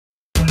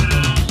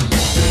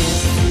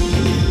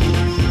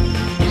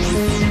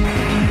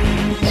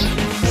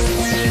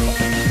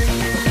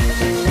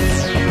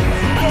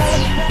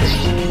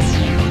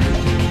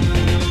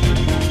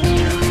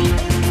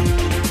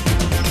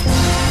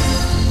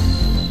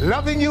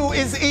Loving you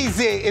is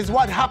easy is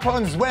what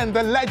happens when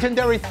the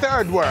legendary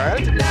Third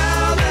World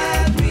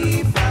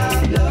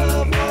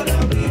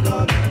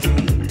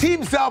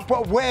teams up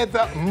with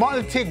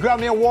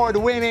multi-Grammy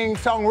Award-winning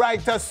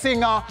songwriter,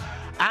 singer,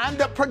 and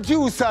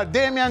producer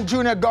Damian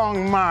Jr.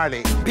 Gong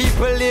Marley.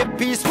 People live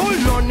peaceful,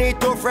 no need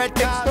to fret.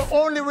 It's the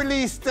only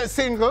released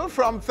single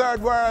from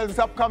Third World's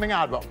upcoming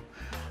album.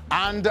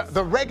 And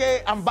the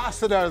reggae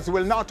ambassadors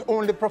will not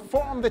only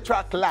perform the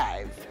track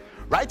live,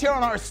 right here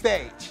on our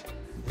stage,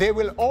 they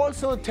will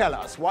also tell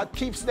us what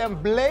keeps them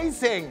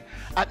blazing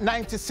at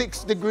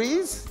 96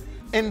 degrees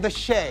in the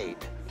shade.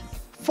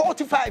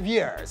 45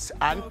 years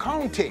and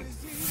counting.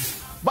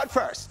 But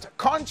first,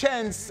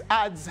 Conscience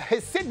adds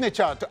his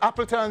signature to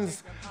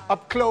Appleton's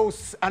Up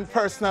Close and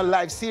Personal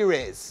live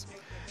series.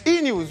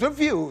 E-news,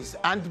 reviews,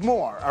 and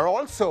more are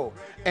also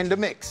in the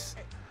mix.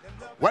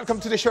 Welcome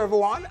to the show,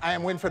 everyone. I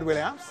am Winfred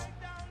Williams.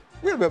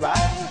 We'll be back.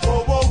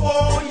 Whoa, whoa,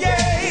 whoa,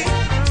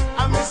 yeah.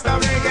 I'm Mr.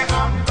 Reggae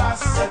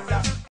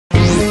Ambassador.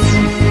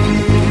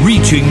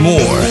 Reaching more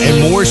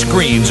and more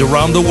screens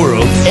around the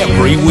world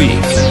every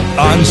week.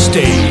 On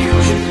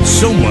Stage,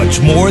 so much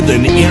more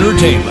than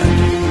entertainment.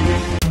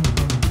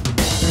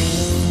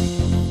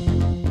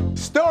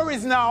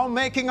 Stories now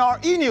making our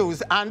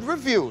e-news and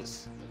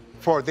reviews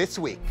for this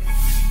week.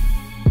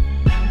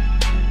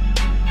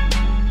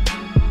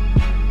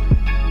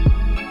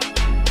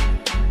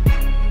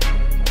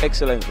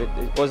 Excellent.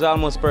 It was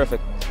almost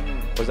perfect.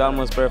 It was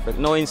almost perfect.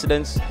 No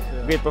incidents,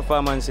 great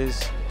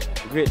performances.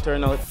 Great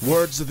turnout.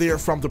 Words there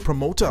from the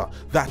promoter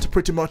that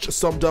pretty much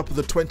summed up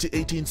the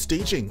 2018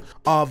 staging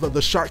of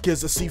the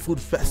Sharky's Seafood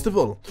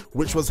Festival,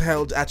 which was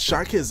held at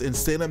Sharky's in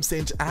Salem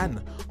St.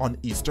 Anne on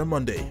Easter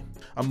Monday.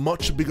 A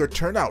much bigger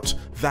turnout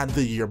than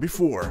the year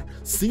before,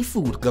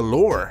 seafood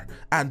galore,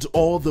 and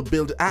all the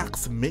billed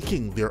acts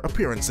making their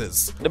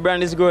appearances. The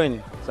brand is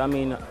growing, so I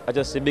mean, I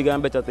just see bigger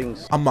and better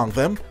things. Among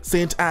them,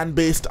 St.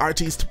 Anne-based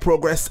artist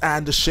Progress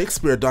and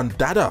Shakespeare Don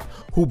Dada,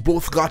 who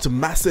both got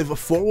massive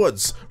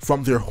forwards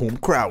from their home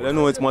crowd. I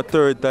know it's my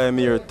third time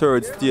here,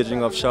 third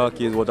staging of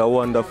Sharky's. What a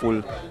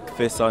wonderful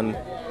fest, and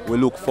we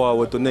look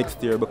forward to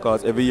next year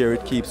because every year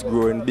it keeps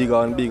growing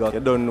bigger and bigger. You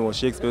don't know,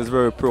 Shakespeare is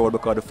very proud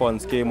because the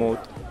fans came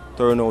out,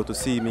 turned out to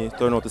see me,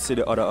 turned out to see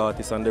the other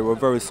artists, and they were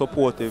very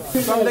supportive.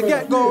 From the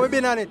get-go, we've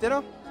been on it, you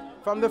know.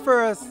 From the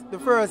first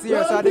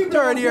year, so the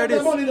third year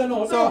this.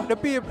 So the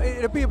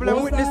people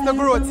have witnessed the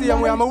growth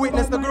same way, and I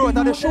witness the growth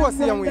of the show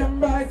same way.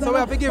 So we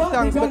have to give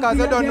thanks because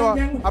I don't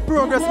know, I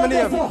progress my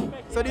name.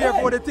 So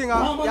therefore the thing, you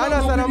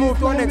understand, I move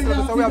to the next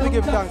level, so we have to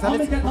give thanks.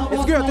 And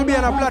it's great to be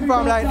on a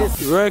platform like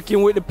this.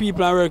 Working with the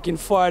people and working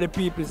for the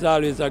people is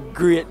always a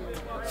great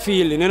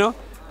feeling, you know.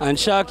 And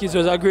Sharky's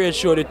was a great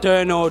show, the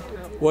turnout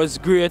was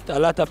great, a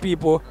lot of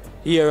people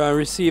here and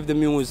received the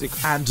music.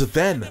 And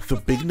then the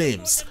big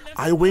names,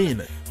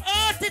 Iwayne,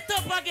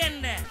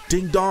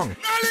 Ding Dong,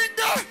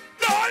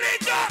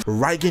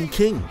 Reagan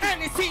King,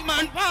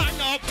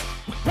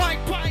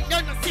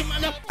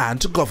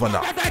 and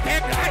Governor.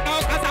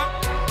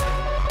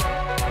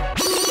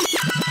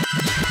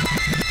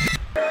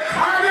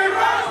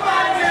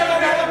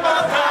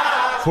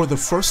 For the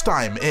first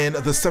time in the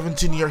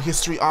 17-year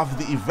history of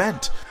the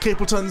event,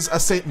 Capleton's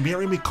St.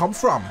 Mary Me Come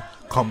From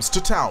comes to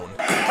town.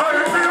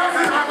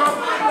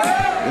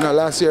 You know,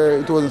 last year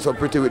it wasn't so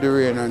pretty with the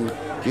rain, and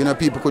you know,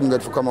 people couldn't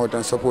get to come out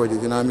and support it,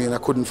 you know what I mean? I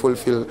couldn't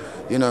fulfill,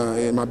 you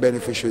know, my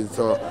beneficiaries.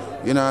 So,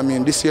 you know what I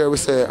mean? This year we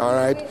say, all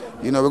right,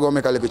 you know, we're going to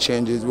make a little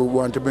changes. We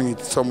want to bring it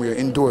somewhere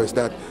indoors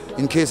that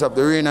in case of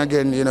the rain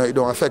again, you know, it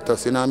don't affect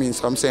us, you know what I mean?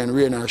 So I'm saying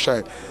rain or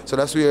shine. So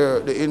that's where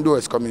the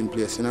indoors come in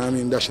place, you know what I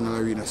mean? National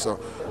Arena. So,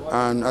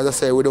 and as I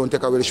say, we don't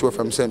take away the show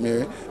from St.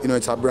 Mary. You know,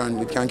 it's a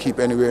brand. It can keep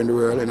anywhere in the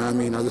world, you know what I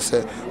mean? As I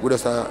say, we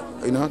just a,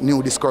 you know,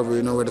 new discovery,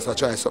 you know, we just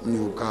try something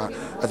new.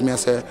 As me I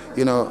say,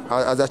 you know,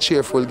 as a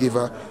cheerful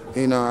giver,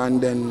 you know, and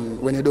then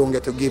when you don't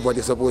get to give what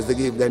you're supposed to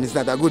give, then it's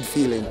not a good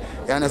feeling.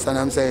 You understand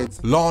what I'm saying?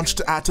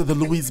 Launched at the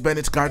Louise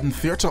Bennett Garden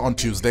Theatre on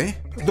Tuesday,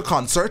 the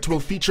concert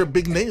will feature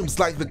big names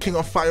like the King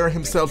of Fire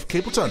himself,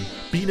 Capleton,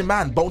 Beanie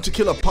Man, Bounty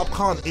Killer,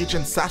 Popcorn,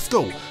 Agent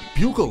Sasko,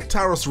 Bugle,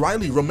 Taros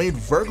Riley, Romain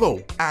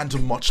Virgo,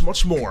 and much,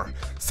 much more.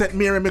 St.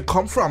 Mary Me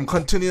Come From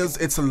continues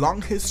its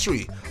long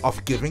history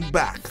of giving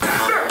back.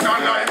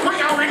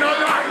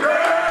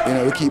 You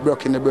know, we keep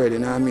breaking the bread, you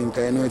know what I mean?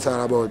 Because you know it's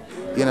all about,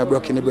 you know,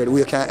 breaking the bread.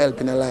 We can help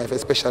in their life,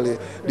 especially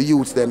the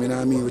youths them, you know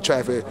what I mean? We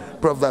try to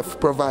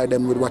provide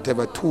them with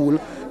whatever tool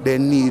they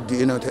need,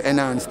 you know, to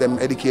enhance them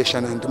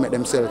education and to make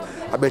themselves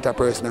a better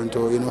person and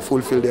to, you know,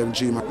 fulfill their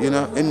dream. You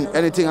know, in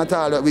anything at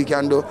all that we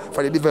can do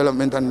for the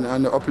development and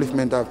the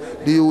upliftment of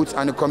the youth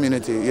and the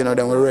community, you know,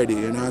 then we're ready,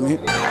 you know what I mean?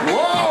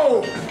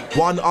 Whoa!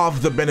 One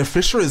of the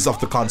beneficiaries of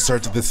the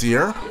concert this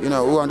year. You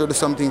know, we want to do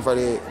something for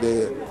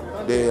the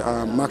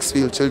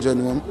Maxfield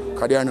Children's Home,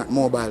 because they are not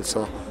mobile,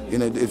 so you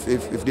know, if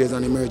there's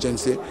an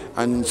emergency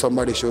and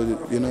somebody should,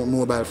 you know,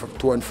 mobile for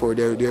 2 and 4,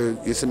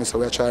 you see me, so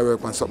we try to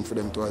work on something for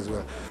them too as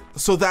well.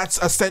 So that's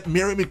a St.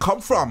 Mary me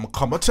come from,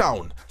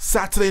 Town.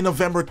 Saturday,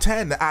 November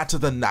 10 at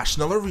the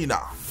National Arena.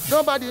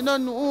 Nobody no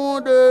know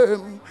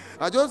them.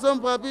 I just some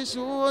papi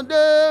show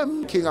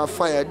them. King of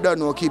Fire, don't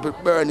know, keep it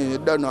burning, you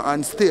don't know.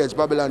 On stage,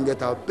 Babylon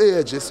get a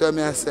page. You see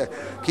me, I say,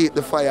 keep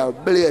the fire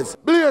blaze.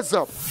 Blaze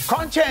up.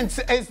 Conscience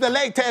is the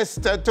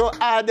latest to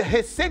add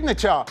his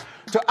signature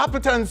to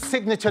Appleton's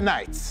signature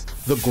nights.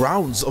 The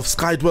grounds of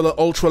Skydweller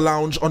Ultra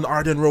Lounge on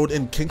Arden Road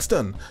in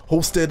Kingston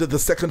hosted the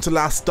second to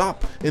last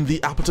stop in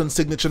the Appleton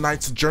Signature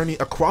Nights journey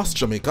across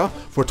Jamaica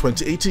for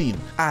 2018,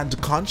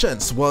 and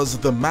Conscience was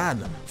the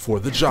man for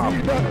the job.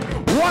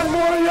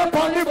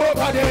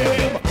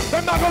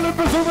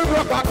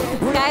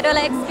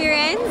 Skydweller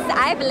experience,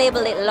 I've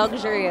labeled it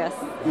luxurious.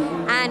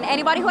 And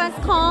anybody who has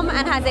come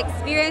and has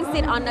experienced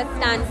it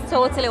understands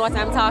totally what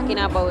I'm talking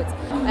about.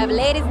 We have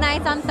Ladies'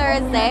 Night on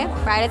Thursday,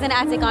 Fridays in the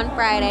Attic on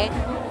Friday,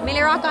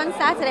 Millie Rock on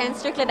Saturday, and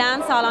Strictly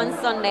Dancehall on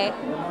Sunday.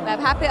 We have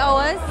happy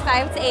hours,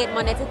 5 to 8,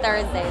 Monday to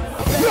Thursdays.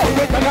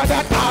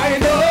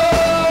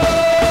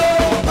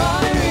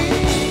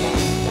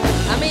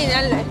 I mean,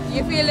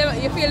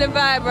 you feel the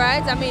vibe,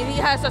 right? I mean, he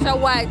has such a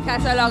wide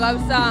catalogue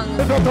of songs.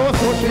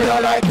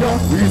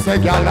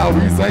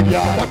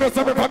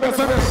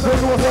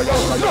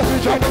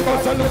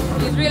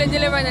 He's really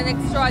delivering an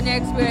extraordinary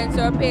experience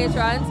to our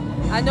patrons.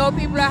 I know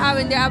people are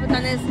having their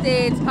Appleton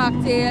Estates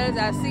cocktails.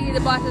 I see the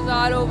bottles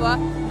all over,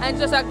 and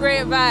just a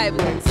great vibe.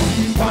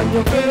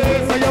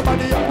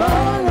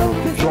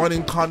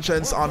 Joining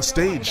Conscience on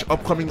stage,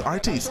 upcoming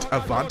artist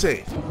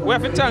Avante. We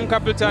have to thank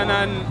Appleton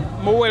and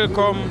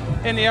welcome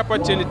any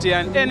opportunity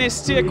and any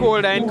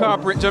stakeholder in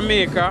corporate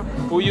Jamaica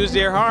who use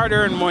their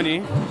hard-earned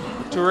money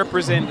to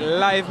represent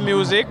live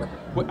music.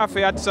 We have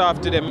to hats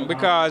off to them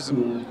because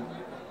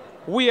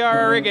we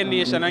are a reggae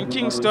nation, and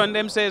Kingston,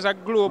 them say, is a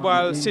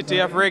global city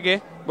of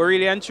reggae, but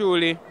really and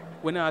truly,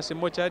 we don't see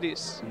much of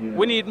this.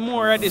 We need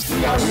more of this.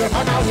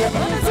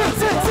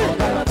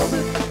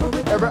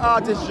 Every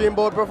artist dream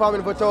about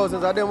performing for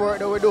thousands, and them work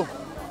that we do.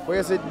 Where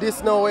you see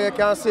this now, where you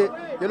can sit,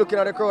 you're looking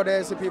at the crowd there,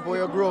 you see people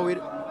you grow with.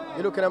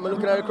 You're looking at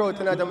the crowd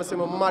tonight, and I see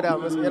my mother,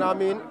 you know what I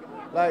mean?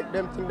 Like,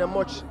 them think they're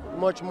much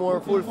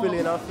more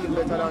fulfilling and feel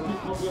better than out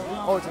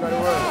in the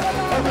world.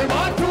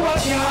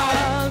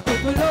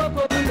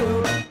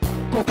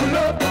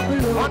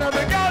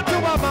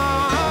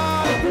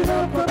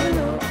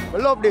 I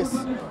love this.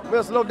 I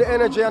just love the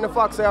energy and the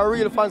fact that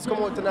real fans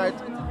come out tonight,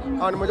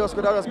 and I just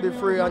could just be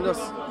free and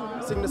just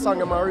sing the song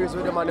and my reels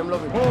with them and them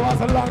love it.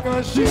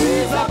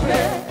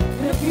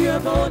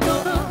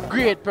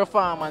 Great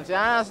performance, you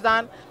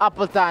understand?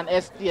 Appleton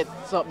Estate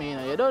something, you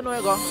know. You don't know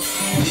you go.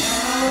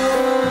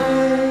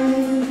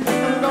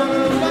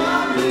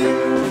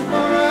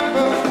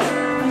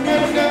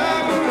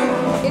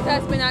 It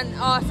has been an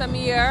awesome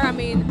year. I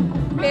mean,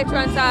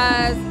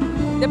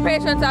 the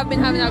patrons have been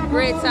having a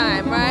great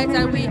time, right?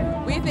 And we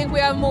think we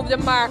have moved the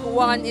mark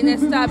one in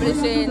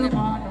establishing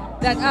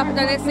that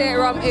Appleton Estate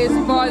Rum is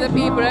for the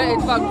people.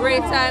 It's for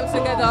great times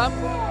together.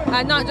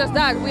 And not just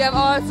that, we have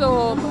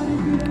also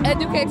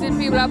educated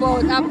people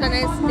about Appleton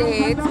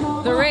Estate,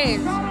 the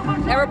range.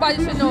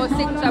 Everybody should know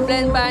Signature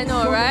Blend by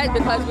now, right?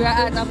 Because we are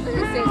at Appleton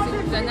Estate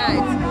Signature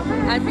Nights.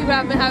 And people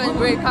have been having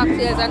great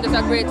cocktails and just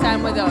a great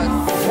time with us.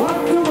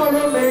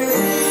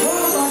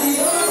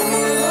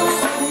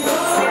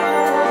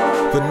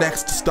 The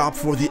next stop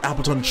for the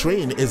Appleton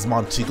train is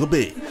Montego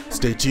Bay.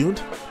 Stay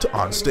tuned to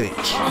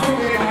Onstage.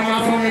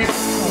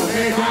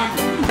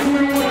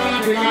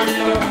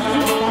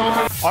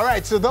 All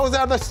right, so those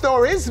are the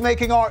stories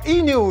making our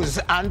e-news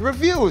and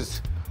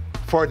reviews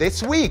for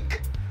this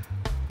week.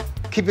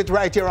 Keep it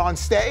right here on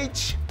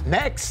stage.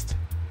 Next,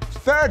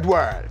 Third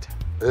World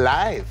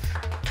Live.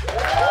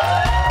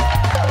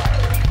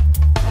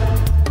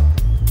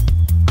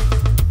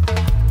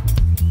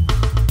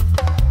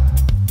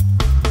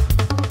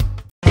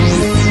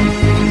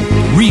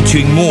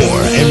 Reaching more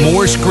and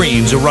more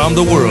screens around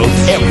the world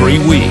every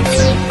week.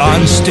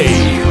 On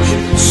stage,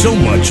 so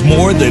much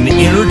more than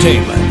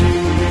entertainment.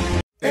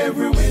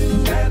 Every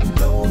wind that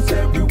blows,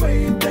 every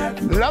way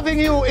that Loving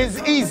You Is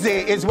Easy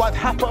is what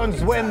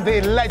happens when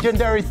the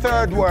legendary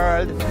Third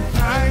World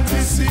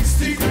 96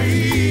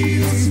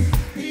 degrees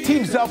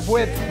teams up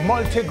with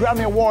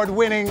multi-Grammy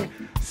Award-winning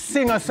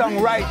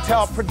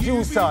singer-songwriter,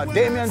 producer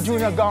Damian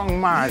Jr. Gong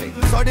Marley.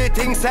 So the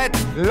thing said,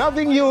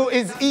 Loving You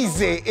Is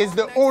Easy is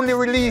the only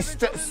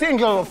released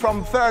single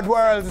from Third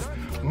World's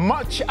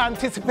much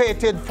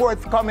anticipated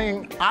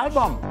forthcoming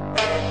album.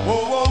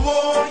 Whoa, whoa,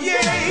 whoa,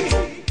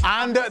 yeah.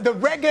 And the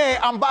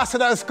reggae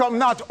ambassadors come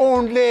not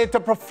only to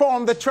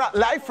perform the track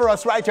live for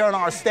us right here on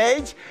our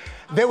stage,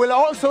 they will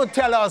also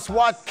tell us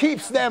what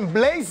keeps them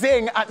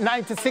blazing at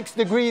 96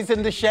 degrees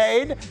in the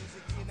shade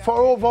for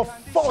over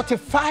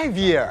 45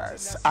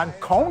 years and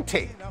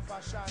counting.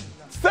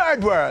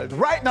 Third World,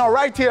 right now,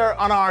 right here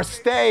on our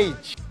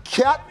stage.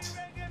 Kat,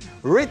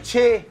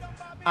 Richie,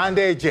 and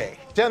AJ.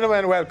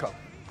 Gentlemen, welcome.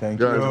 Thank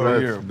you.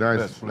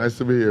 Nice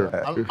to be here.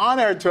 I'm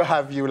honored to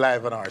have you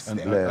live on our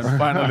stage. And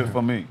finally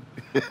for me.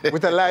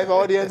 With a live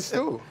audience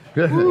too.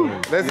 Let's give them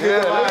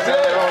a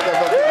round of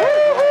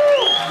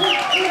applause.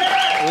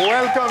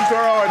 Welcome to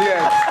our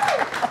audience.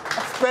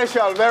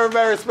 Special, very,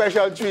 very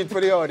special treat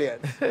for the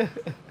audience.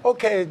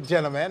 Okay,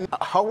 gentlemen,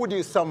 how would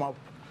you sum up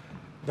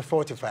the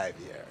 45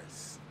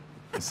 years?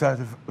 So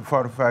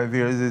 45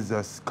 years is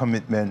just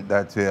commitment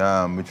that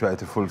we try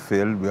to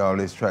fulfill. We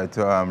always try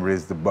to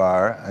raise the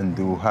bar and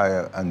do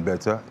higher and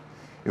better.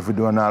 If we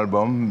do an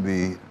album,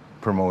 we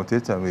promote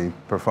it and we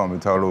perform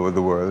it all over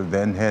the world.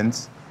 Then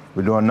hence,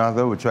 we do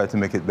another, we try to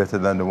make it better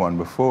than the one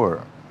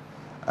before.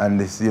 And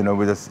this, you know,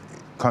 we just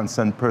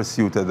constant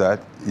pursuit of that,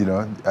 you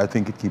know, I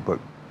think it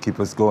keep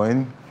us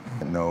going.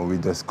 You know, we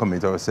just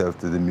commit ourselves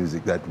to the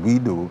music that we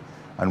do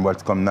and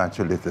what's come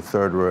naturally to the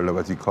third world, or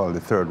what you call the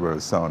third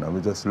world sound, and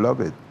we just love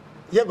it.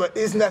 Yeah, but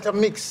isn't that a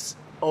mix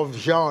of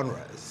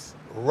genres?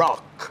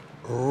 Rock,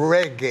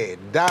 reggae,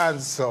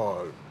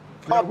 dancehall,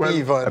 pop, well,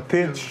 even, a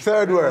pinch.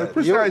 third world.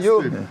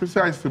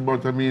 Precisely,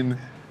 but I mean,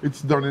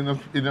 it's done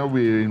in a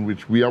way in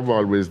which we have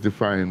always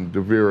defined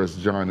the various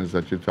genres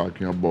that you're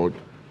talking about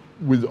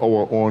with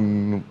our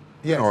own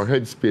our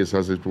headspace,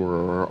 as it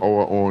were, or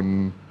our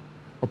own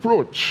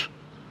approach,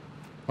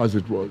 as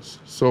it was.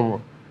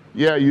 So,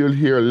 yeah, you'll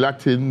hear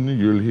Latin,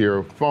 you'll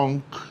hear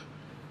funk,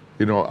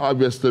 you know,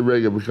 obviously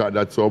reggae because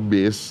that's our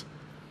base,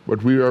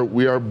 but we are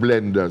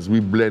blenders. We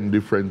blend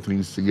different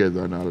things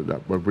together and all of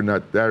that, but we're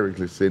not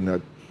directly saying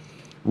that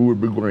we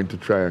would be going to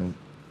try and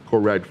go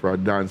right for a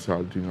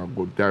dancehall thing or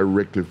go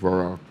directly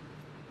for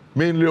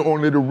mainly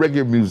only the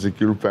reggae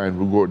music you'll find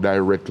will go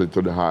directly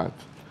to the heart.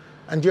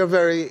 And you're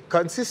very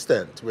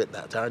consistent with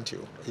that, aren't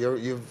you?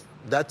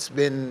 That's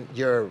been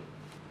your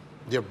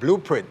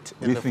blueprint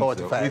in the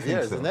 45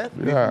 years, isn't it?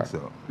 Yeah,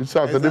 so. It's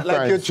also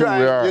defined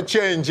you're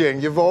changing.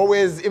 You've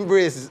always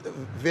embraced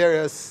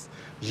various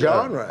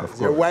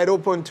genres. You're wide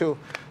open to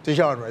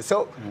genres.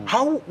 So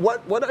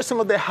what are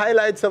some of the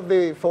highlights of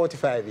the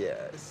 45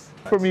 years?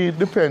 For me, it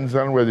depends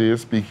on whether you're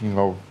speaking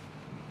of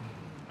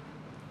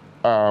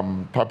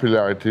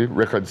popularity,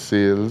 record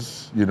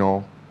sales, you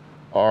know,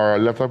 or a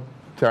lot of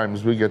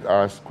times we get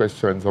asked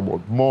questions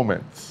about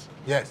moments.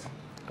 Yes.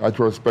 That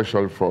was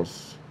special for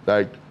us.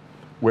 Like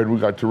when we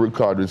got to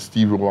record with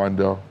Stevie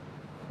Wonder,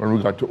 when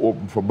we got to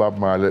open for Bob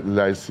Marley at the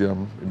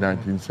Lyceum in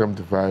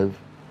 1975.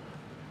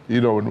 You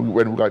know,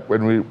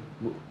 when we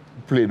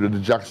played with the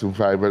Jackson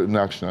 5 at the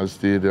National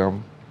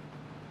Stadium.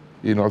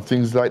 You know,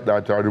 things like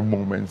that are the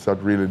moments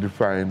that really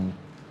define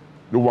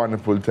the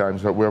wonderful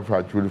times that we have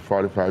had through the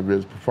 45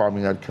 years,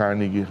 performing at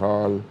Carnegie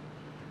Hall,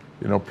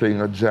 you know, playing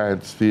a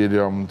giant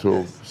stadium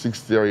to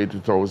 60 or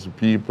 80,000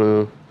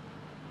 people,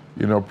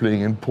 you know,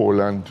 playing in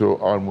Poland to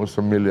almost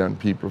 1 million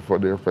people for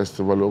their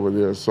festival over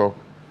there. So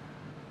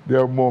there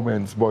are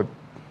moments, but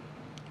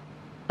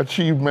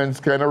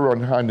achievements kind of run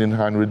hand in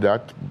hand with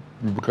that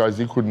because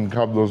you couldn't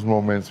have those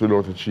moments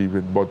without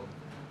achieving. But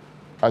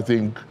I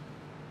think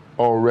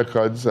our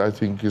records, I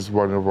think, is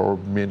one of our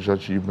major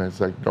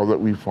achievements. Like now that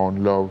we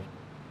found love,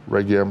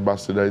 Reggae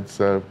Ambassador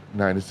itself,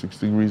 96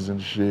 Degrees in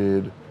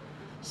Shade,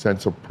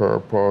 Sense of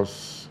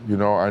Purpose, you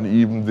know, and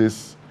even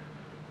this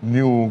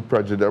new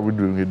project that we're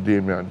doing with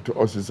Damien, to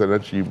us it's an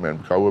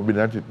achievement because we've been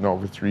at it now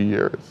for 3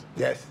 years.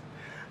 Yes.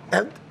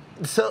 And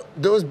so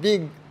those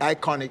big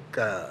iconic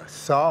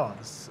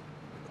songs,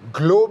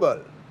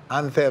 global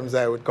anthems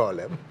I would call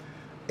them.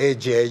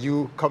 AJ,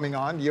 you coming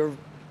on, you're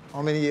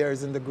how many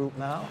years in the group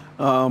now?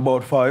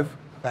 About 5.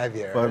 5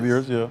 years. 5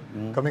 years, yeah.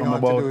 Coming on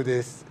to do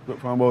this.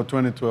 From about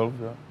 2012,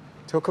 yeah.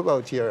 Talk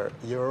about your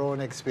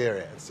own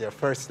experience, your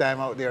first time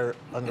out there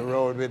on the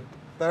road with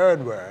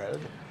Third World.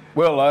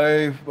 Well,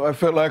 I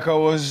felt like I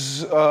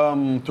was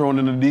thrown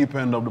in the deep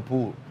end of the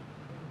pool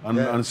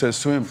and said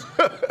swim.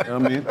 You know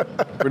what I mean?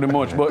 Pretty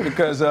much. But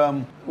because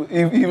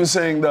even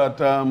saying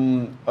that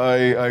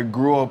I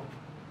grew up,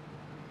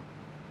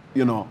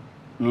 you know,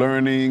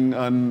 learning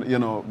and, you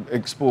know,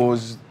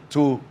 exposed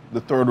to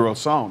the third world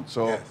sound.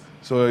 So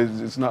so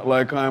it's not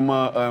like I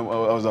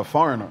was a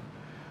foreigner.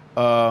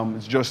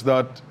 It's just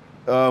that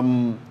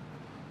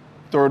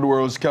third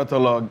world's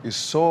catalog is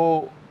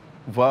so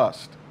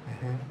vast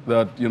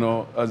that, you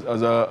know, as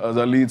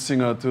a lead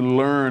singer, to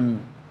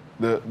learn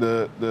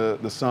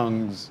the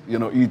songs, you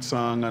know, each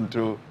song, and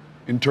to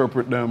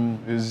interpret them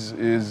is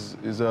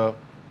a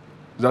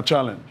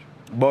challenge.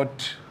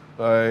 But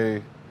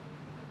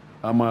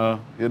I'm a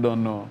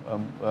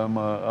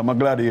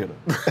gladiator.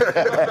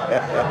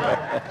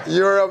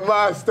 You're a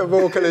master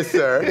vocalist,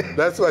 sir.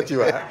 That's what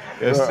you are.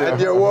 Yes, sir. And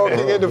you're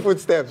walking in the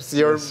footsteps.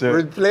 You're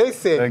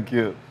replacing Thank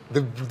you.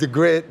 the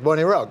great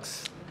Bonnie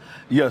Ruggs.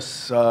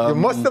 Yes. You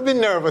must have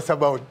been nervous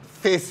about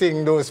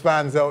facing those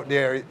fans out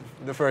there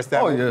the first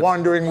time,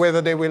 wondering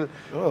whether they will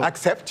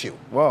accept you.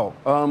 Wow.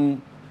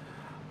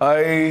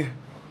 I've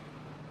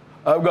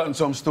gotten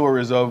some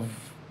stories of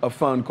a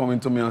fan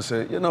coming to me and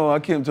say, you know, I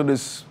came to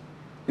this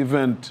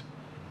event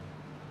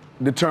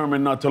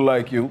determined not to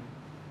like you,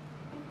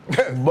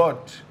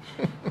 but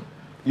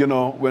you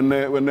know, when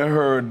they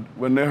heard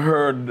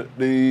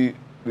the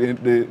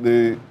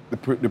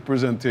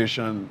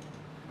presentation,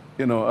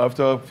 you know,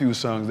 after a few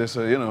songs, they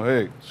say, you know,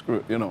 hey, screw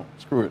it, you know,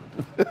 screw it.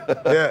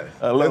 Yeah,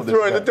 I love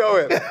throw in the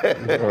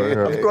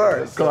towel. Of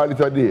course. Call it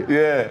a day.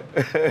 Yeah.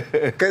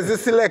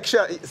 Because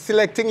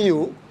selecting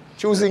you,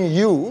 choosing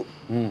you,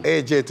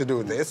 AJ, to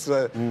do this,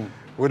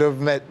 would have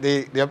met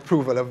the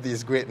approval of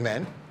these great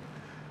men.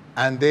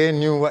 And they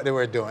knew what they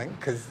were doing,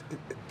 because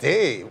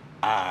they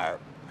are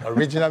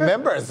original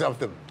members of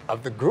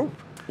the group.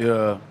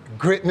 Yeah.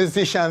 Great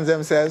musicians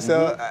themselves,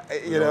 so,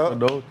 you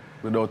know.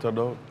 Without a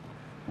doubt.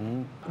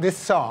 This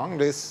song,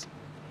 this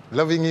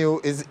Loving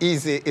You is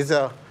Easy, is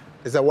a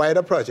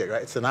wider project,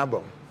 right? It's an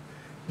album.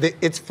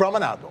 It's from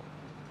an album.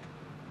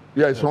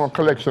 Yeah, it's from a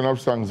collection of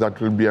songs that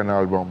will be an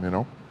album, you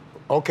know.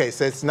 Okay,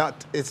 so it's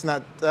not,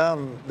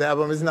 the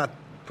album is not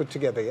put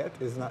together yet,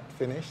 it's not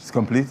finished? It's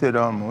completed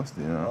almost,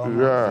 you know.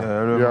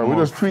 Yeah,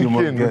 we're just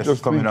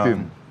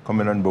tweaking,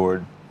 coming on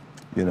board,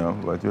 you know,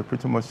 but we're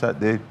pretty much at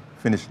the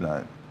finish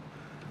line.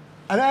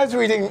 And I was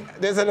reading,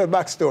 there's a little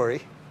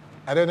backstory.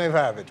 I don't know if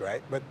I have it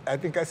right, but I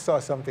think I saw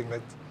something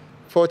that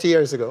 40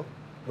 years ago,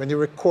 when you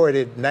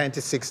recorded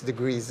 96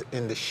 Degrees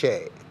in the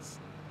Shades,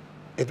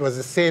 it was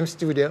the same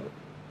studio,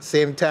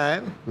 same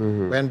time,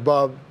 when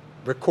Bob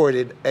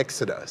recorded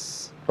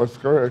Exodus. That's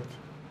correct.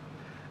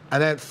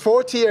 And then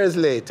 40 years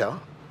later,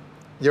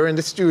 you're in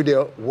the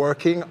studio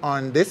working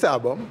on this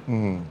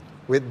album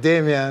with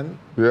Damian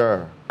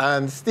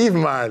and Steve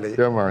Marley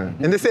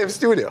in the same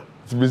studio.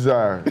 It's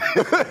bizarre.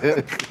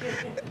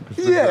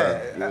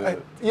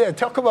 Yeah,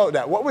 talk about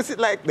that. What was it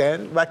like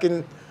then, back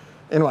in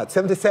what,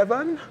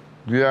 77?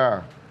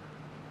 Yeah.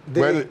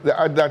 Well,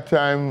 at that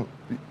time,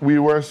 we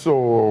were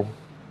so,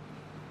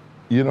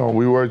 you know,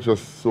 we were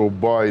just so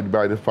buoyed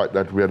by the fact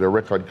that we had a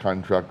record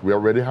contract. We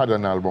already had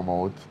an album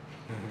out,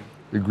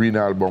 the Green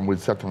Album with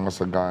Satanga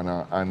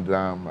Sagana,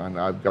 and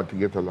I've Got to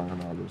Get Along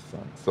and all those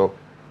songs. So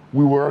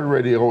we were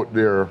already out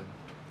there,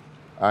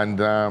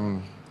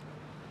 and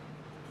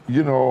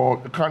you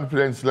know, the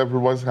confidence level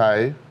was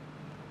high.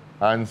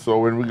 And so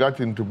when we got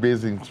into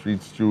Basing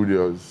Street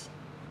Studios,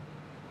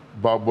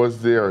 Bob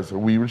was there, so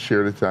we would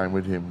share the time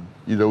with him.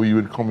 Either we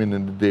would come in the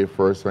day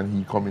first and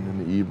he come in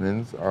the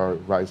evenings, or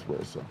vice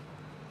versa.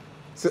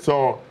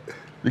 So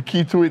the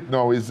key to it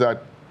now is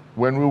that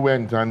when we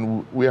went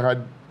and we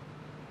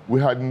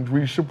hadn't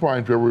reached the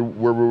point where we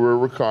were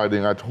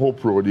recording at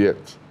Hope Road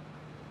yet.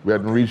 We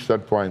hadn't reached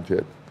that point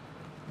yet.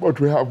 But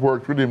we have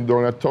worked with him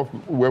down at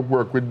we've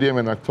worked with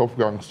Damon at Tough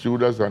Gang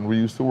Studios, and we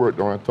used to work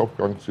down at Tough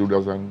Gang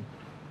Studios, and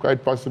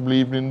quite possibly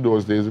even in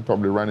those days we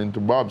probably ran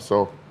into Bob.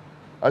 So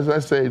as I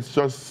say,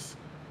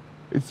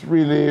 it's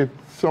really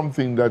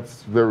something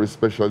that's very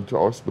special to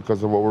us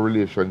because of our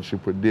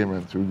relationship with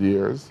Damon through the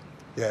years.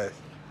 Yes.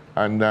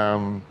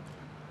 And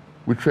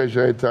we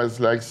treasure it as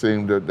like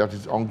saying that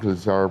his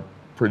uncles are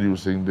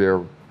producing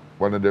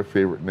one of their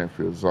favorite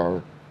nephews,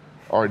 or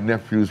our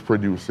nephews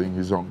producing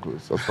his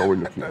uncles. That's how we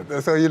look at it.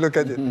 That's how you look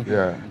at it.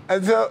 Yeah.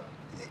 And so,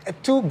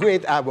 two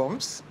great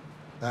albums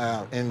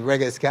in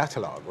reggae's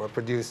catalog were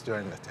produced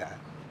during the time,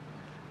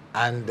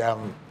 and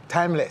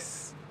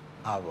timeless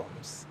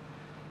albums.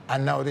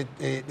 And now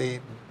the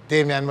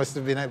Damian must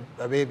have been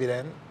a baby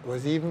then.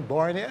 Was he even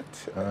born yet?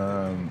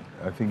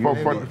 I think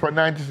for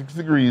 96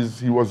 Degrees,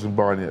 he wasn't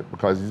born yet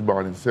because he's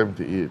born in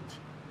 78.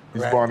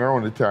 He's born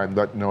around the time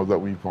that Now That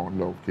We Found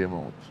Love came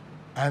out.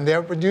 And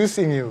they're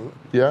producing you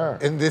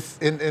in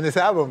this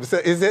album. So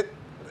is it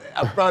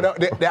a product,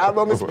 the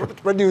album is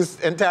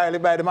produced entirely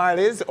by the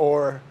Marleys,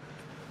 or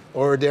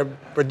they're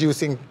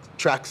producing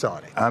tracks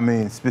on it? I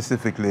mean,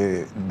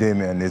 specifically,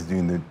 Damian is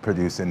doing the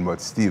producing,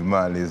 but Steve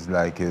Marley is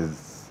like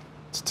his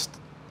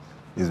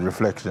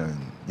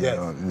reflection. You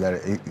know,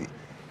 that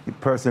he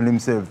personally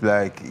himself,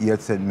 like he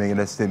had said, made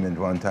a statement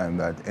one time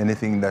that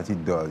anything that he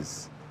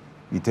does,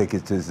 he take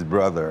it to his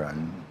brother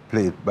and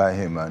play it by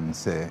him and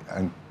say,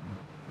 and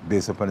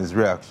based upon his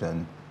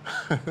reaction,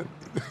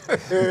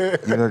 you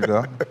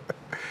know,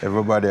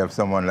 everybody have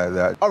someone like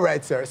that. All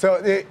right, sir.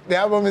 So the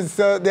album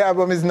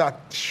is not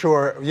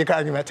sure. You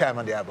can't give me a time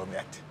on the album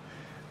yet.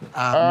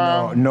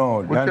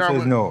 No. The answer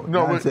is no. The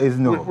answer is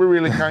no. We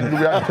really can't give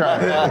you a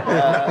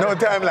time. No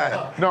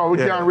timeline. No, we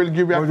can't really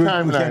give you a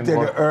timeline. We can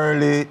tell you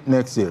early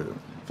next year.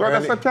 So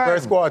that's the time.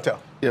 First quarter.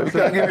 Yeah, we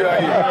can't give you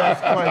a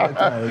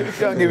year. We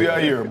can't give you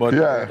a year, but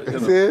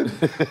see?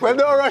 Well,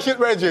 don't rush it,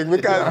 Reggie,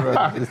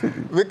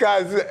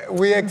 because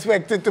we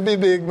expect it to be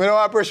big. We don't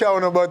have pressure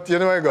on it, but you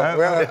know where you go.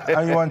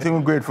 And one thing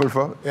we're grateful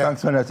for,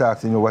 thanks for not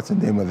asking you what's the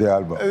name of the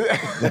album.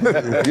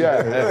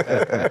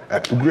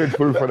 We're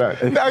grateful for that.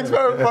 Thanks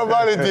for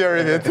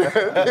volunteering it. You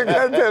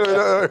can't tell me,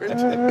 no,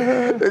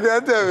 you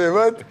can't tell me,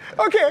 but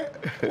okay,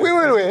 we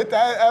will wait.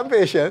 I'm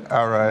patient.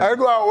 All right. I'll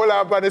go out all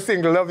up on the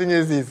single, Loving You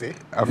Is Easy.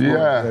 Of course. You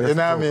know what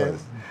I mean?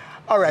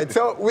 All right,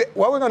 so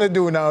what we're going to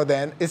do now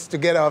then is to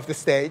get off the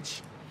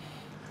stage,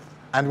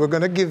 and we're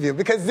going to give you,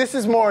 because this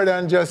is more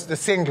than just a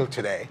single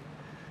today.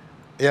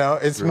 You know,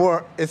 it's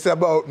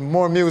about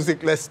more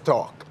music, less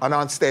talk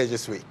on Stage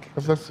this week.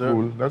 That's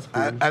cool. That's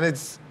cool. And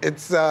it's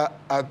a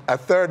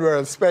third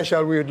world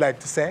special, we would like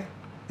to say.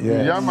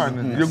 Yeah,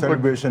 man.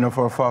 Celebration of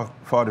our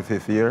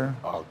 45th year.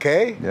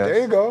 Okay, there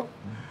you go.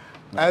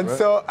 And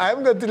so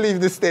I'm going to leave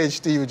the stage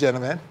to you,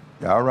 gentlemen.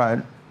 Yeah, all right.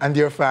 And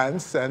your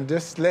fans, and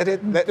just let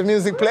the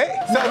music play.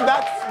 So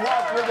that's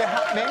what will be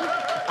happening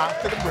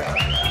after the break.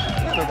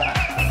 We'll be back.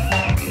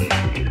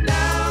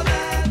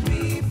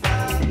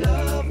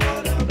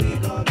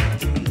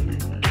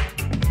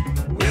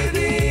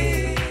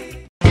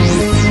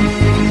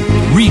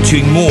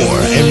 Reaching more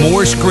and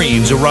more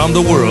screens around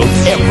the world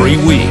every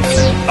week.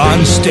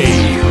 On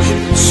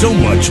Stage, so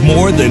much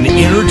more than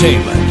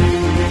entertainment.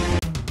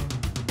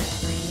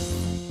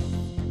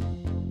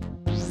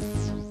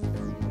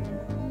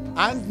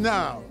 And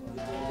now,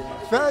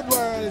 Third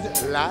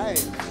World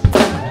Live.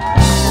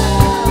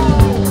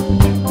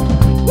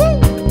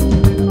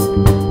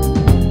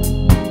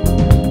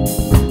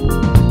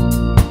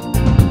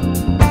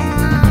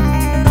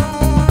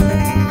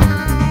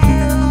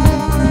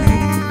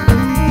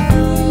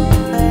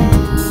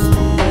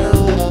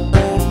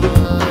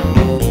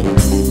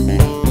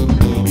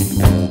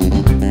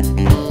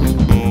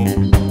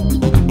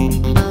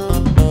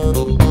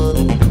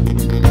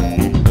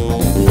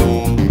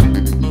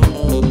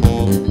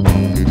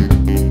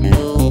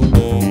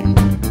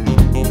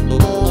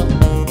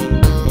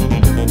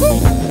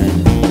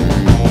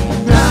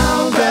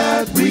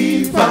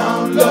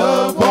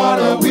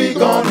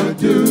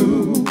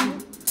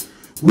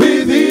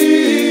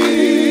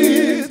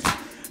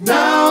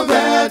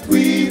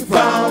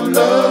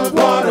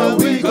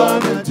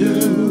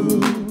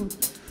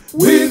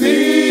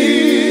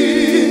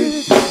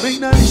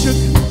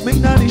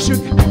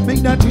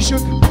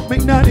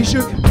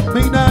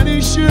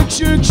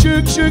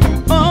 Shook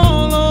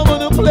all over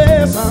the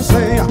place. I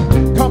say,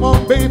 come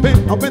on, baby,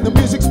 when the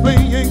music's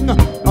playing,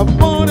 I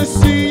wanna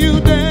see you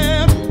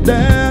dance,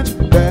 dance,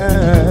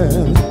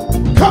 dance.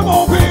 Come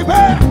on,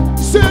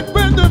 baby, sit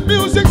when the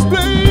music's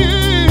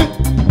playing,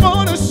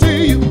 wanna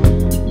see you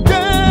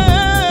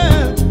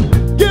dance,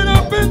 get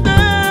up and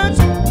dance,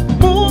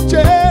 move,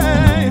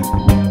 yeah,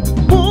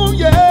 move,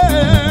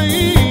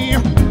 yeah.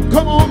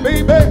 Come on,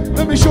 baby,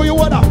 let me show you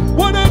what a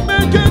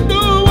man can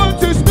do with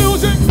this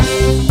music.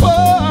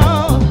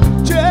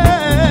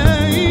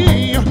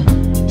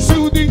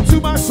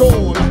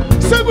 Soul.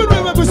 Say what we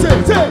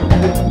represent.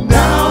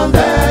 Now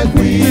that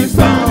we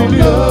found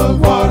love,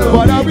 what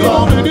are we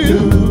gonna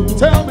do?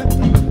 Tell me.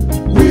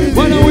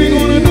 What are we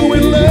gonna do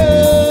in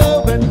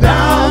love? And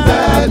now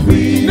that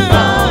we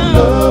found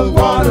love,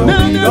 what are we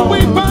gonna do? Now that we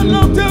found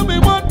love, tell me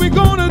what we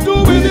gonna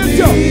do with it.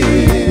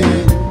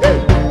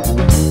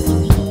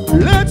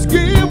 Let's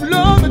give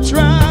love a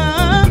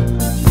try.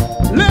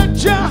 Let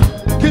Jah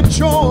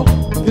control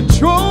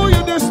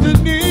your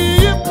destiny.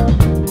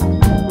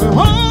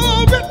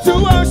 To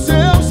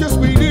ourselves, yes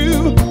we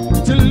do,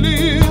 to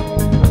live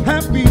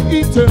happy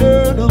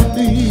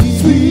eternally.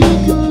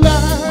 Sweet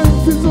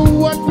life is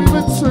what we've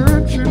been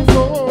searching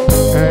for,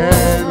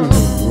 and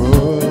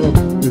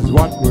love is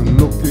what we're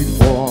looking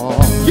for.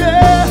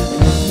 Yeah,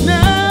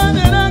 now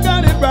that I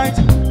got it right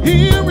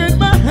here in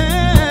my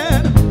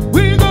hand,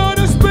 we're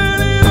gonna spread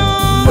it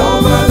all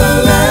over the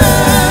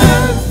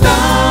land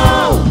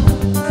now.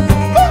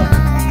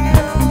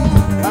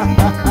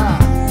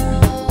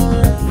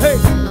 Hey.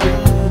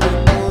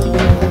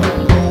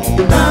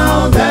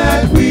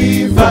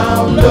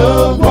 Found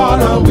love,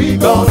 what are we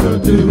gonna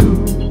do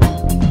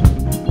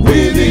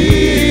with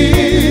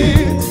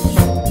it?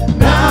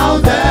 Now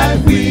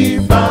that we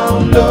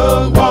found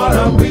love, what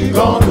are we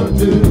gonna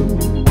do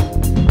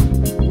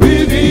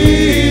with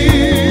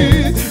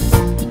it?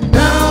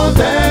 Now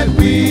that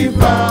we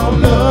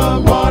found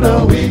love, what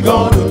are we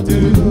gonna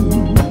do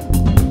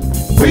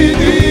with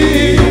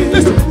it?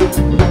 Listen,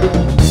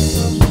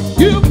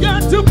 you've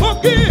got to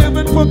forgive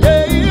and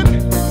forget.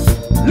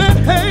 Let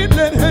hate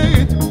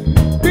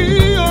be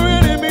your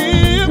enemy.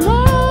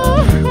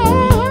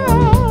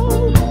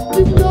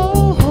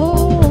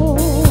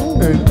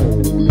 And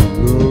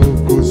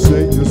love will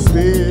set your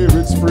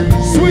spirits free.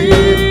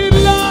 Sweet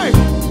life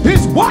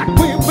is what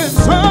we've been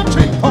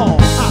searching for.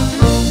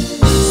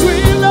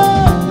 Sweet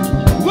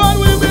love, what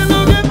we've been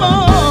looking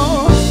for.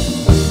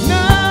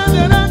 Now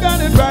that I got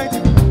it right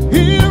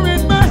here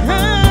in my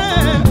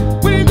hand,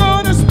 we're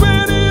gonna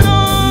spread it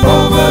all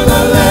over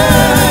the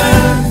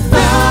land.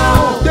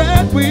 Now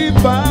that we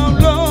found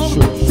love,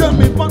 tell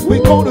me what we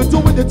gonna do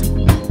with it.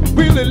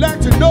 Really like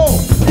to know.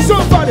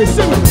 Somebody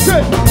sing it,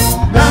 say.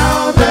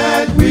 Now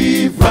that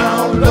we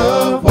found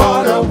love,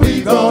 what are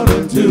we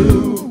gonna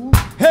do?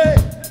 Hey,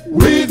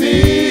 with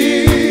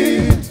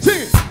it.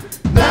 Sing it.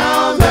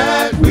 Now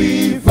that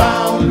we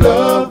found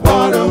love,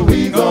 what are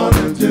we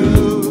gonna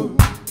do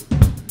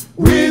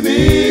with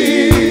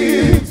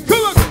it?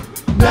 Come on.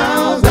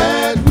 Now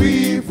that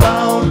we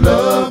found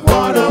love,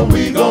 what are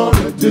we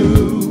gonna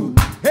do?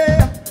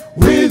 Hey,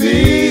 with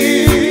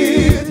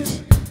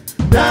it.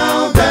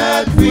 Now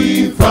that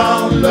we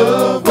found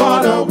love,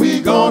 what are we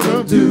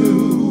gonna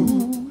do?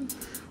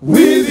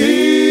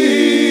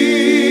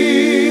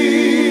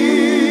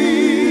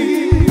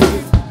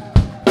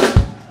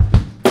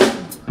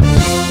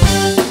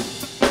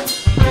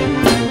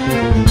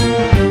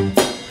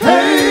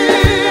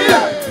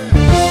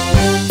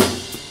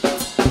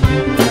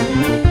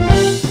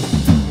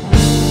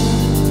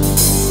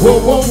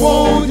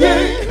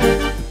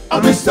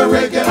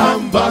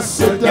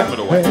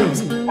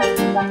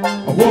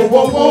 Whoa,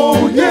 whoa,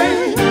 whoa,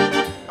 yeah.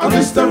 I'm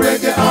Mr.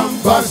 Reggae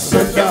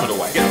Ambassador.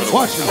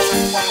 Watch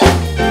this.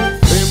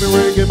 Play me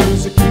reggae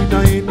music in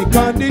any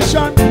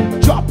condition.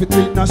 Drop it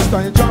in a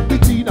style, drop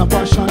it in a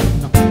fashion.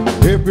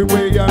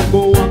 Everywhere I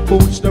go, I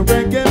coach the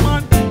reggae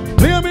man.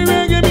 Play me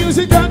reggae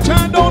music and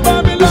chant down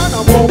Babylon.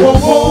 Whoa, whoa,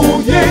 whoa,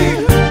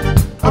 yeah.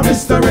 I'm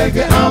Mr.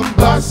 Reggae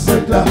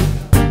Ambassador.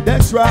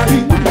 That's right.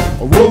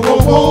 Whoa, whoa,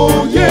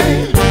 whoa,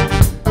 yeah.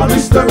 I'm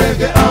Mr.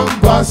 Reggae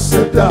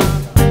Ambassador.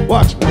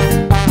 Watch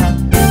me.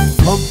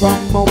 Come from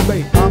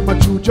Mumbai, I'm a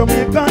true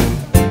Jamaican.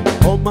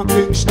 Come a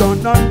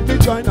Kingston and me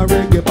join a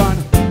reggae band.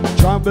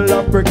 Travel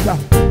Africa,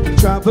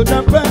 travel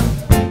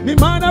Japan. Me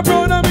mother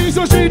proud of me,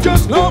 so she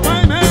just love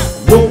my man.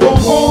 Whoa, whoa,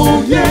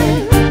 whoa,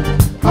 yeah.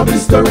 I'm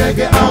Mr.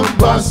 Reggae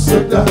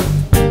Ambassador.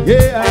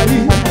 Yeah,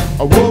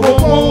 whoa, whoa,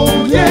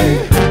 whoa,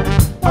 yeah.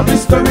 I'm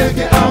Mr.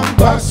 Reggae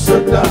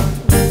Ambassador.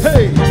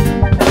 Hey.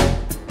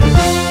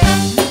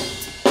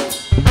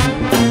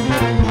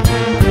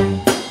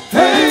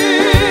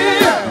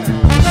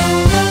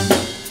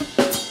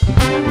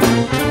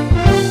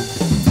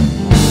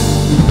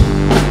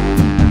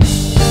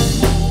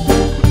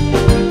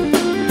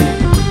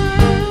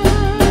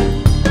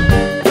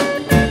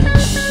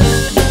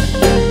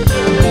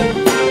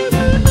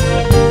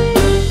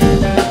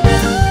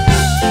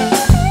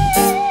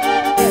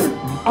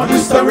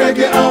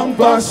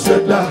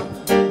 Ambassador,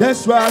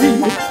 that's right.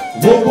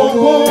 Whoa, whoa,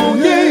 whoa,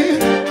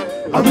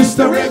 yeah. I'm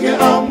Mr. Reggae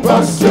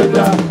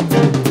Ambassador.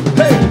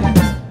 Hey,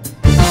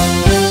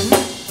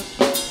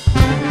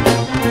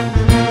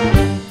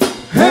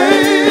 hey.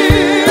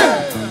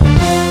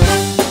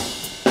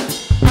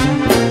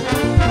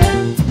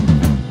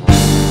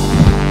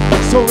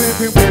 So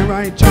everywhere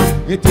I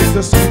jump, it is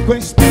the same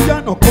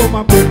question. Oh, come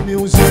up with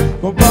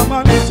music, come from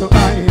my little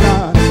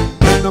island.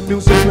 And the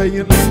music playing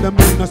in the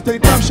main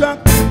state of shock.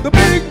 The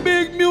big,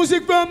 big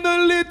music from the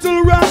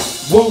Little Rock.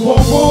 Whoa, whoa,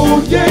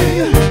 whoa,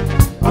 yeah.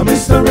 I'm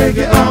Mr.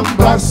 Reggae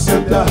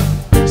Ambassador.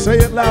 Say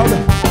it louder.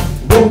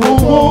 Whoa, whoa,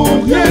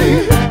 whoa,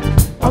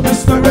 yeah. I'm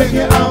Mr.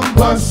 Reggae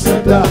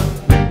Ambassador.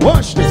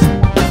 Watch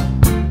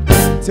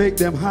this. Take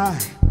them high,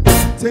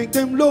 take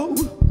them low,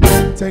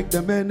 take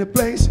them any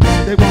place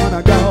they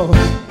wanna go.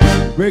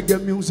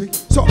 Reggae music,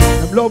 so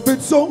them love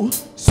it so.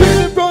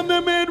 Sing it from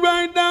them head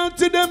right down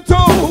to them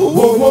toes.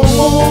 Whoa, whoa,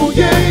 whoa,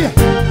 yeah.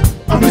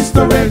 I'm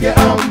Mr. Reggae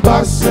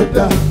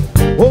Ambassador.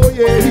 Oh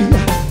yeah.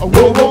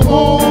 Whoa, whoa,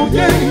 whoa,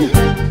 yeah.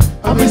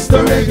 I'm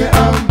Mr. Reggae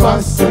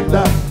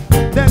Ambassador.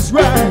 That's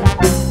right.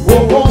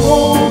 Whoa, whoa,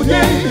 whoa,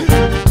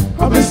 yeah.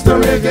 I'm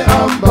Mr. Reggae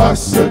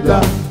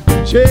Ambassador.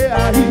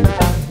 Yeah.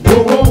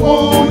 Whoa, whoa,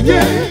 whoa,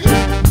 yeah.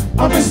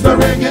 I'm Mr.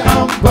 Reggae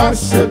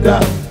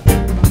Ambassador.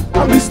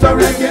 I'm Mr.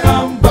 Reggae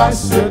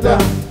Ambassador.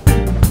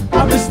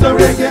 I'm Mr.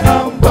 Reggae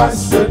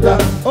Ambassador.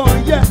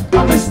 Oh yeah.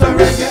 I'm Mr.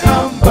 Reggae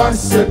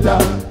Ambassador.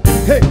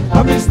 Hey,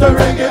 I'm Mr.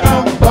 Reggae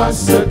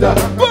Ambassador.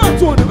 One,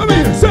 two, let me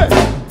hear, say.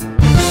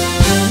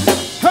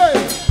 Hey.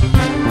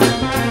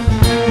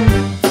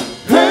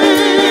 Hey.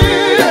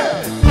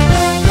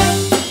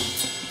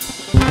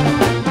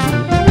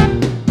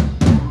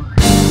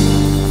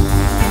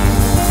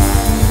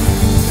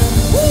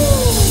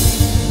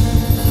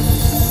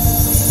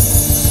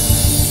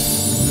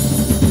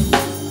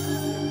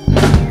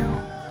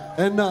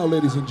 And now,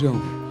 ladies and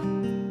gentlemen,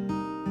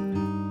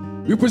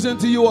 we present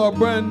to you our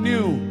brand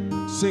new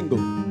single,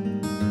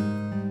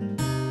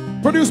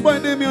 produced by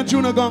Damian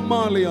Junior Gang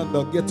Marley on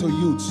the Ghetto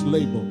Youths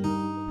label.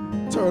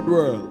 Third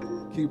World,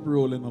 keep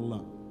rolling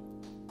along.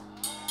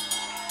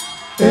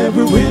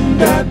 Every wind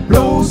that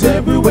blows,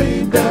 every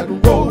wave that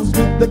rolls,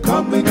 with the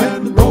coming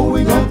and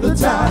going of the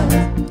tide.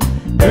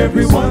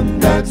 Everyone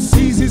that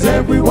sees is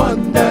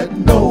everyone that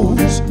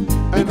knows,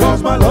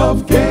 because my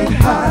love can't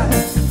hide.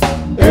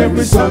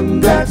 Every sun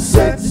that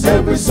sets,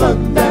 every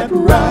sun that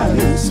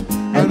rises,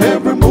 and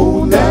every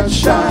moon that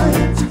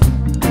shines,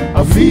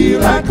 I feel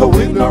like a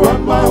winner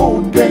on my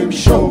own game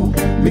show,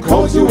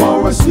 because you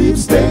are a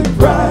sweepstake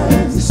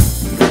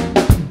prize.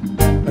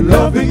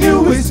 Loving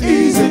you is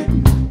easy,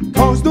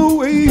 cause the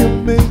way you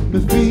make me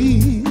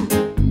feel.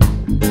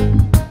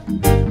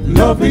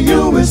 Loving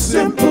you is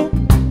simple,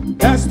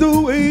 that's the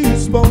way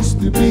it's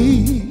supposed to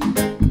be.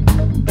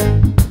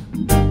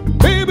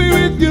 Baby,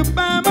 with you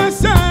by my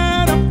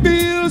side, I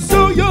feel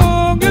so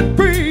young and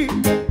free,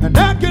 and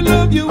I can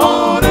love you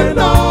on and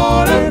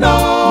on and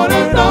on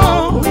and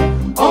on,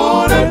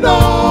 on and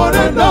on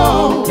and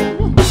on.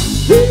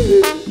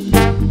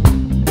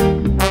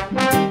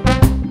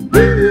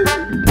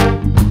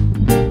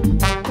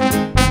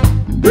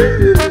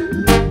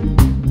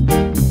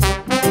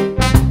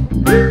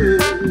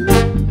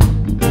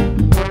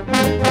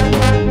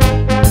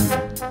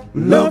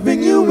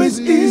 Loving you is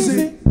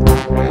easy,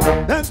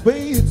 that's the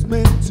way it's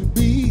meant to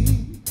be.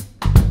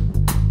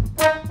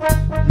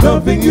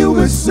 Loving you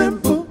is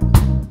simple,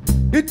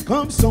 it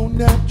comes so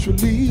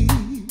naturally.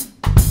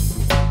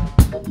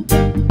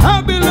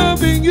 I'll be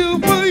loving you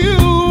for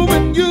you,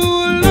 and you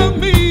love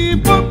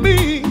me for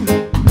me.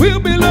 We'll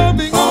be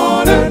loving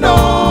on and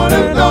on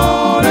and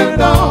on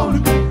and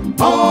on,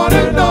 on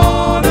and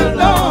on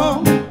and on.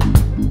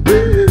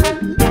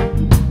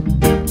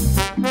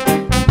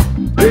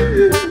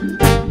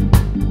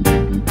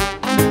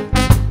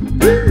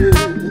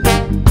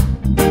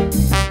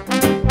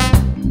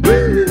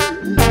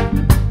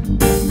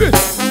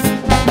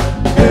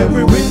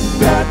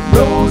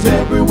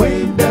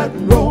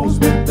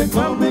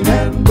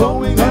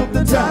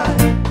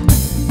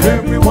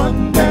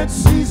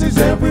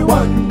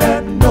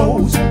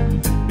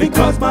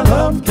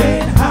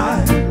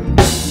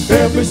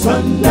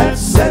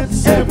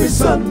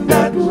 sun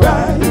that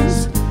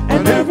rises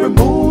and every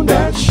moon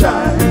that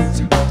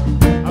shines.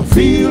 I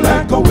feel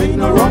like a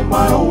winner on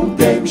my own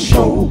game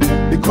show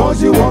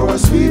because you are a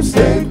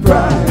sweepstake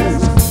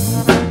prize.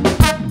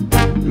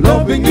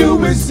 Loving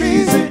you is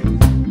easy,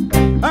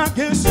 I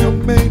guess you're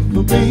made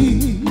for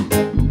me.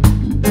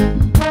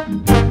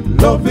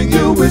 Loving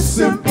you is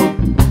simple,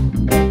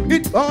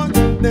 it's our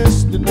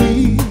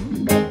destiny.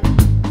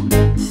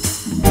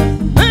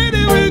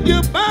 Lady, with you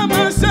by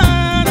my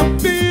side, I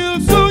feel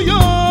so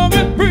young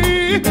and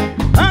free.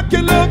 I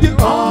can love you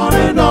on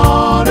and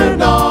on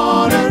and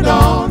on and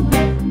on,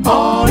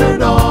 on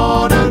and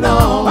on and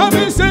on. I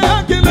mean, say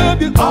I can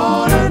love you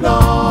on and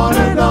on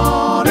and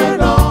on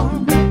and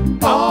on,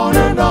 on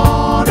and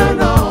on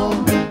and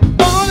on,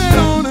 on and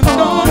on and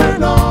on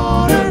and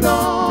on and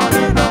on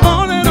and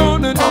on and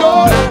on and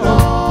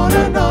on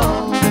and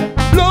on.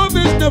 Love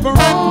is never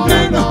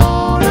ending.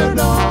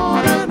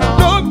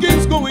 Love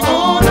keeps going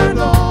on and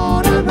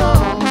on and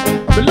on.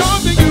 I've been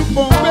loving you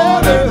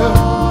forever.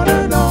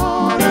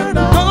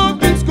 Love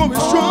keeps going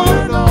strong. On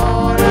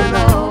and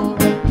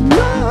on and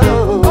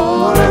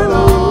on and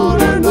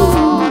on and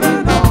on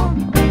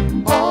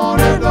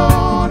and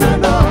on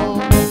and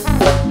on.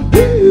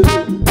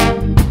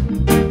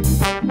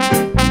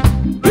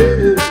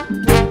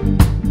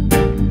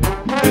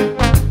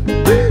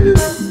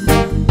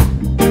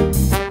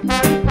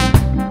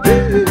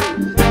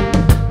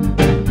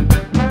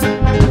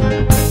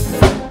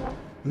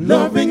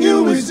 Loving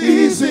you is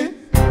easy.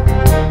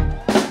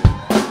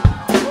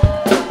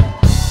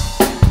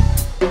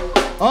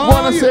 I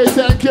want to say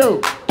thank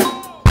you.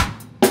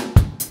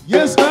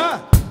 Yes,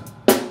 sir.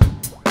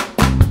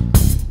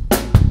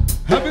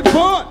 Having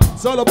fun.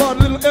 It's all about a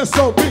little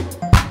SOP.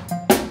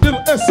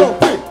 Little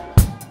SOP.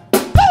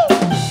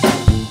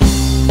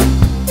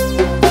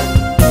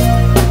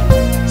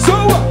 So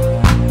what?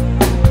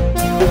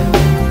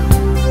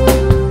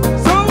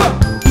 So what?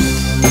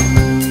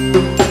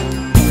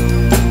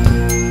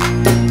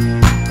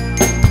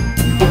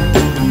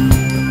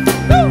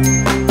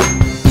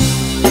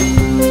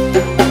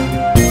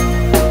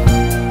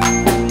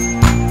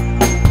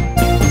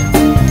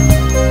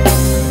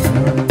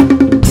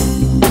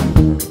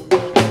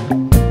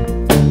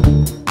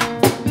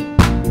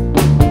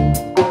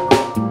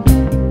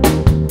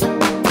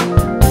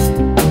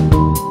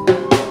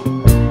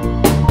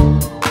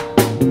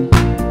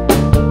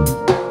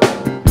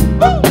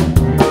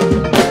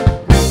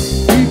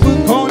 People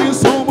call you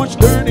so much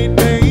dirty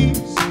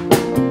names.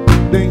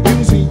 They're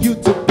using you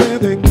to play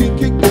their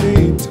kinky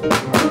games.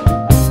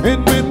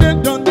 And when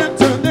they're done, they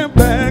turn their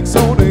backs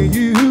on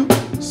you,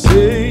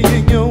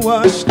 saying you're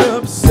washed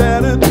up,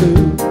 sad and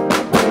blue.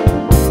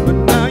 But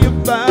now you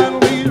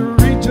finally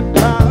reach a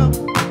time.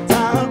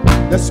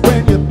 That's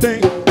when you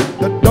think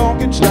the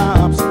dogging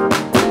stops.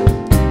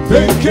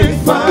 They can't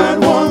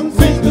find one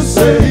thing to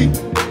say.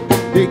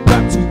 They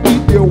got to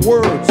eat their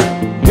words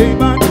day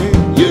by day.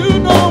 You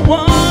know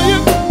why?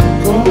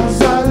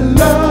 'Cause I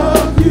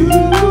love you.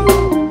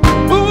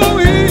 Oh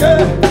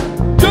yeah,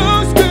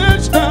 just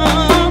can't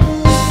stop.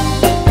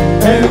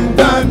 And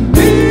I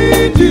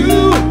need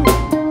you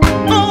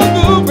all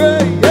the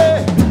way, yeah,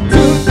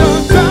 to the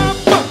top.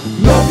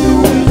 Love you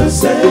with a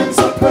sense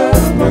of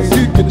purpose.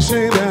 You can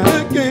say that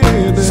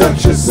again.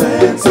 Such a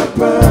sense of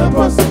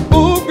purpose.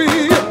 Oh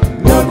yeah.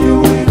 Love you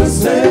with a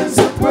sense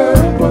of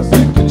purpose.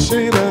 You can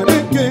say that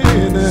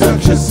again.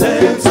 Such a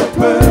sense of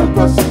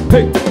purpose.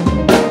 Hey,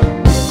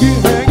 you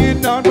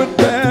hanging out with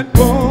bad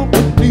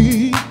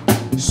company.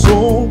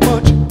 So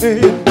much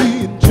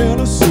envy and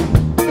jealousy.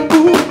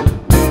 Ooh,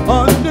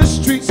 on the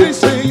streets they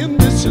saying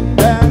this and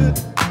that.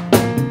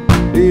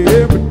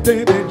 Every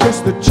day they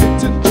just a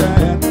chit and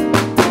chat.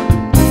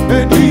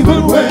 And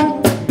even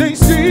when they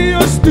see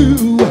us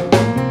do,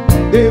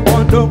 they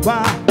wonder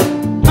why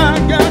I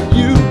got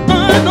you. I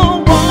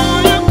know why.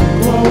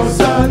 'Cause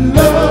I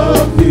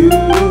love you.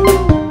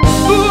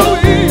 Ooh,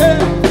 yeah,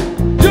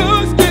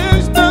 just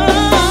can't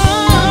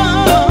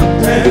stop.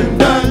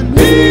 And I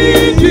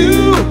need you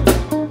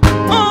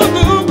all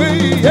the way,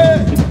 yeah,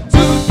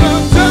 to the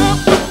top.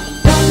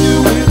 Love you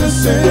with a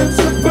sense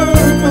of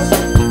purpose.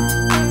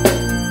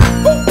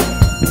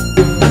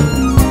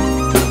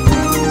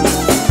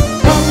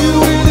 Love you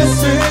with a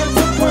sense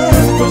of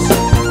purpose.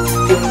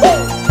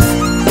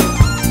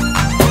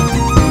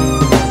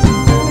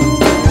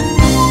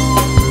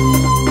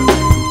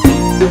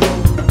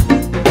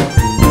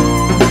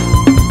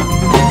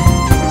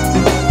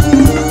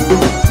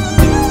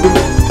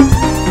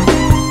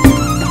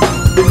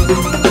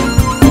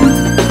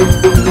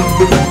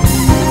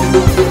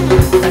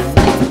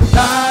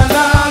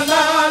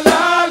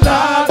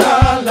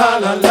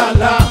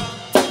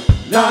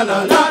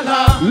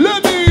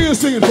 Let me hear you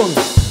sing it for me.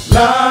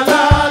 La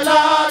la la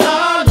la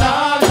la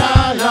la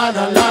la la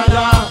la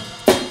la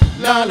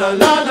la la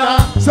la la.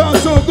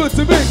 Sounds so good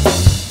to me.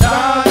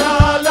 La la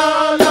la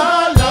la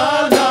la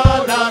la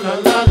la la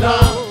la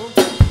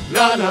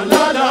la la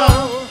la la.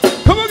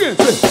 Come again,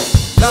 say.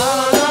 La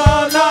la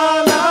la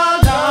la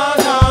la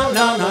la la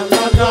la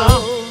la la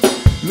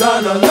la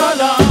la la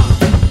la.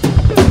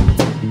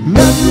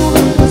 Love you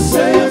with a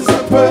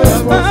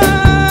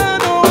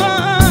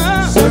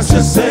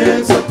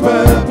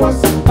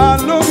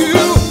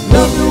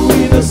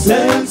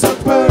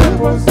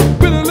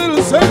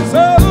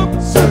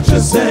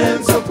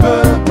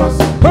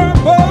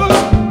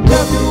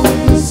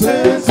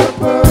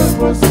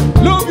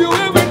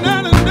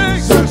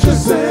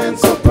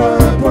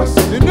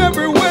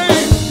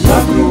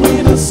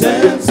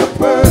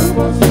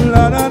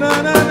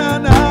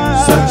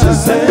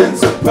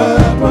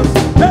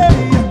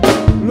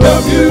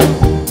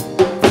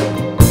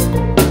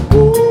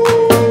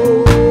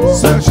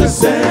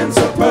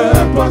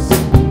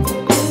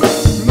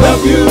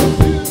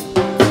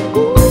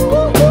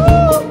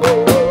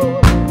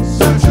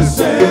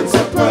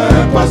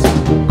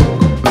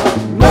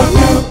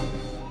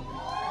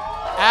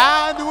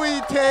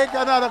we take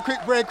another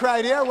quick break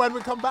right here. When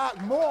we come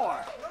back, more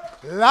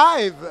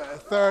live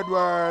Third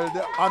World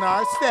on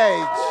our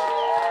stage.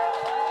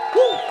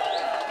 Woo.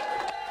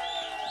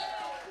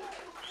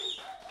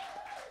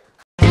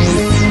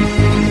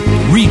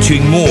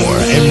 Reaching more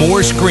and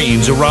more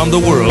screens around the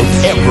world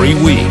every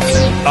week.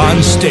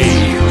 On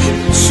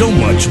Stage, so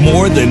much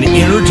more than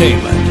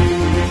entertainment.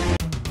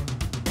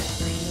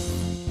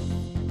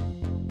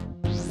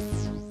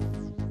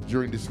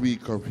 During this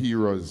week of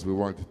heroes, we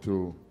wanted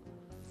to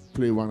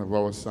play one of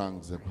our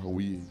songs of how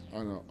we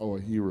honor our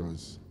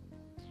heroes.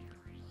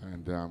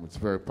 And it's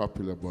very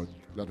popular, but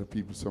a lot of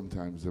people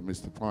sometimes miss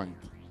the point.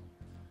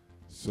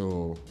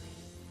 So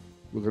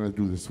we're gonna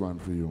do this one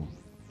for you,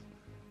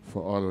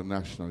 for all our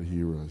national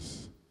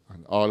heroes,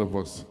 and all of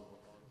us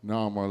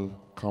normal,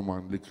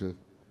 common, little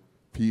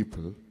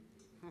people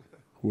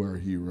who are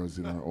heroes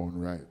in our own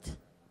right.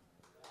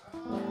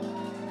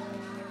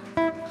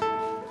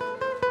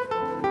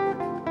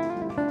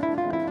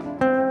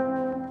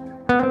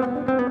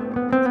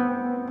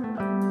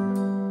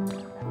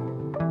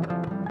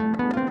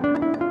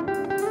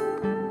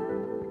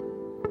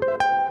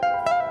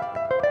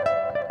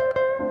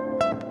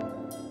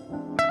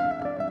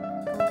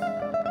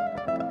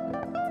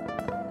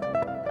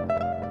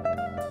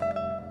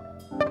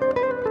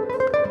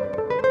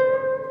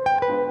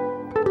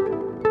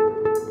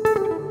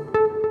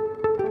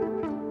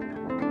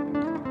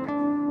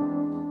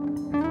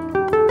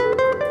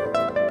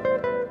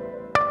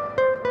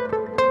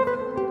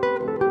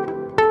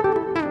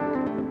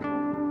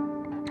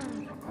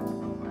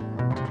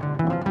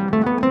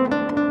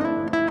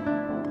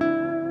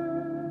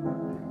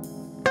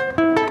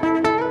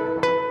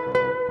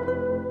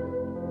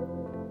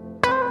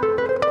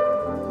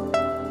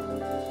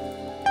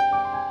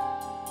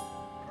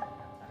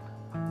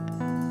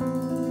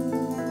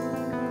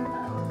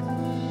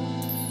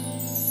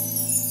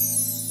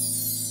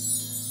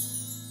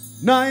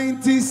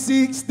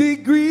 "96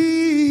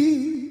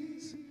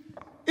 degrees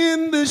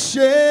in the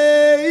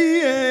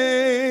shade,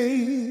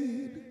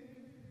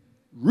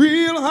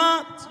 real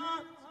hot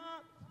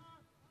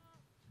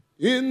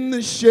in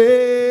the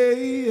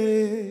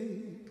shade.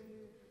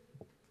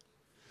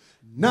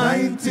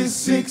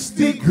 96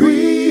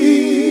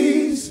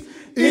 degrees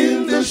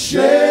in the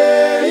shade,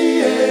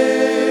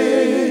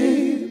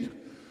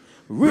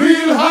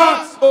 real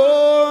hot,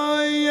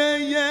 oh yeah,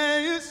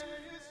 yes,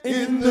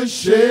 in the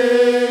shade."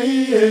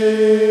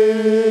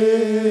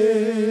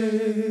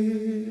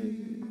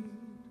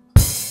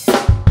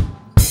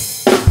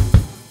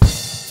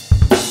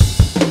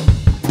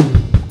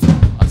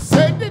 I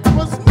said it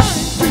was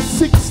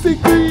 96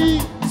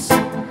 degrees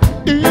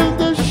in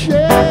the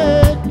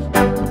shade.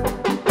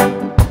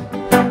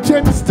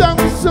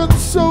 10,000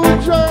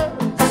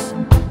 soldiers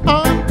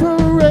on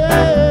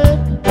parade.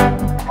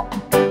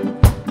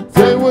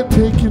 They were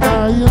taking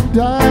I and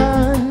I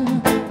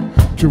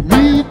to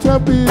meet a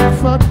big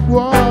fat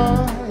boy.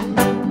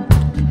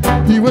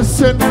 He was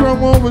sent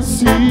from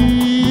overseas,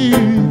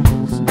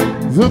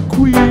 the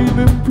Queen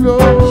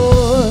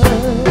employed.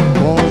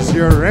 "Cause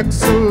your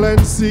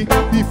excellency,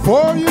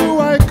 before you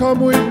I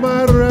come with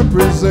my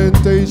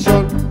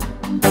representation.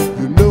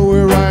 You know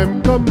where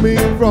I'm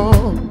coming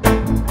from.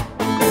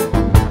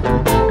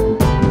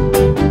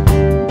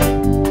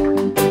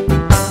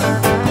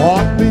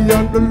 Caught me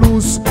on the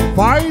loose,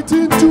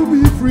 fighting to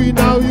be free.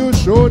 Now you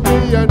showed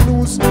me a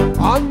noose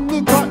on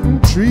the cotton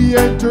tree.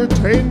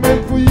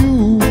 Entertainment for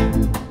you,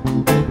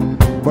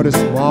 but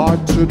it's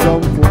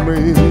martyrdom for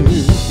me.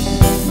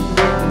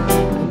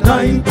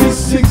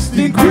 96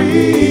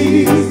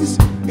 degrees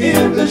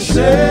in the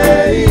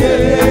shade,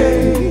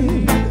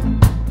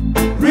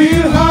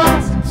 real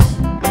hot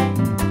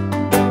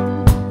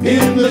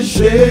in the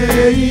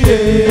shade.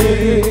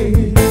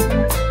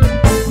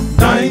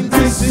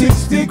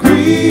 96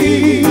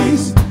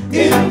 degrees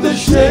in the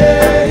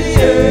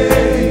shade,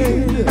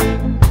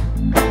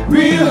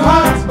 real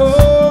hot,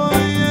 oh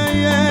yeah,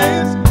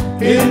 yes,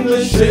 in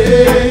the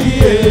shade.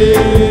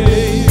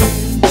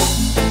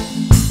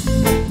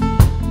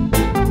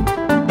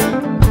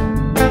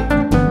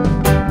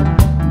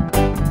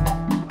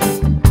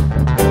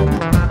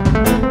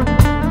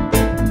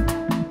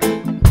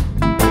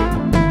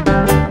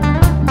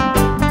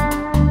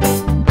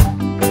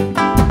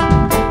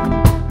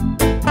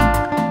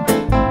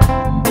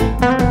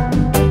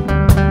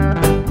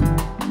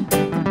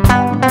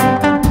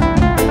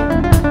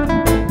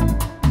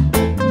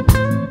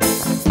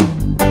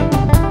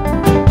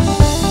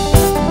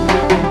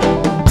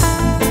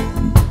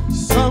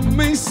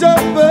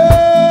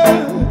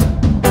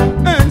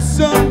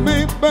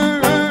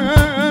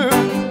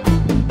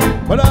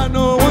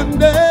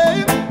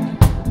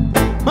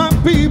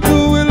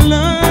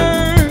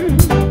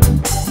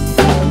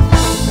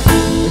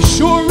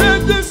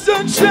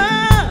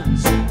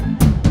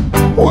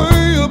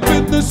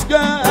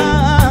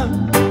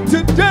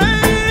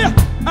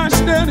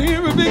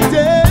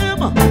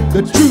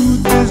 The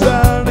truth is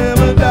I'll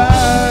never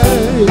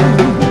die.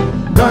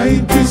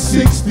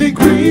 96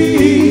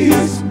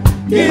 degrees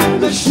in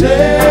the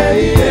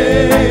shade,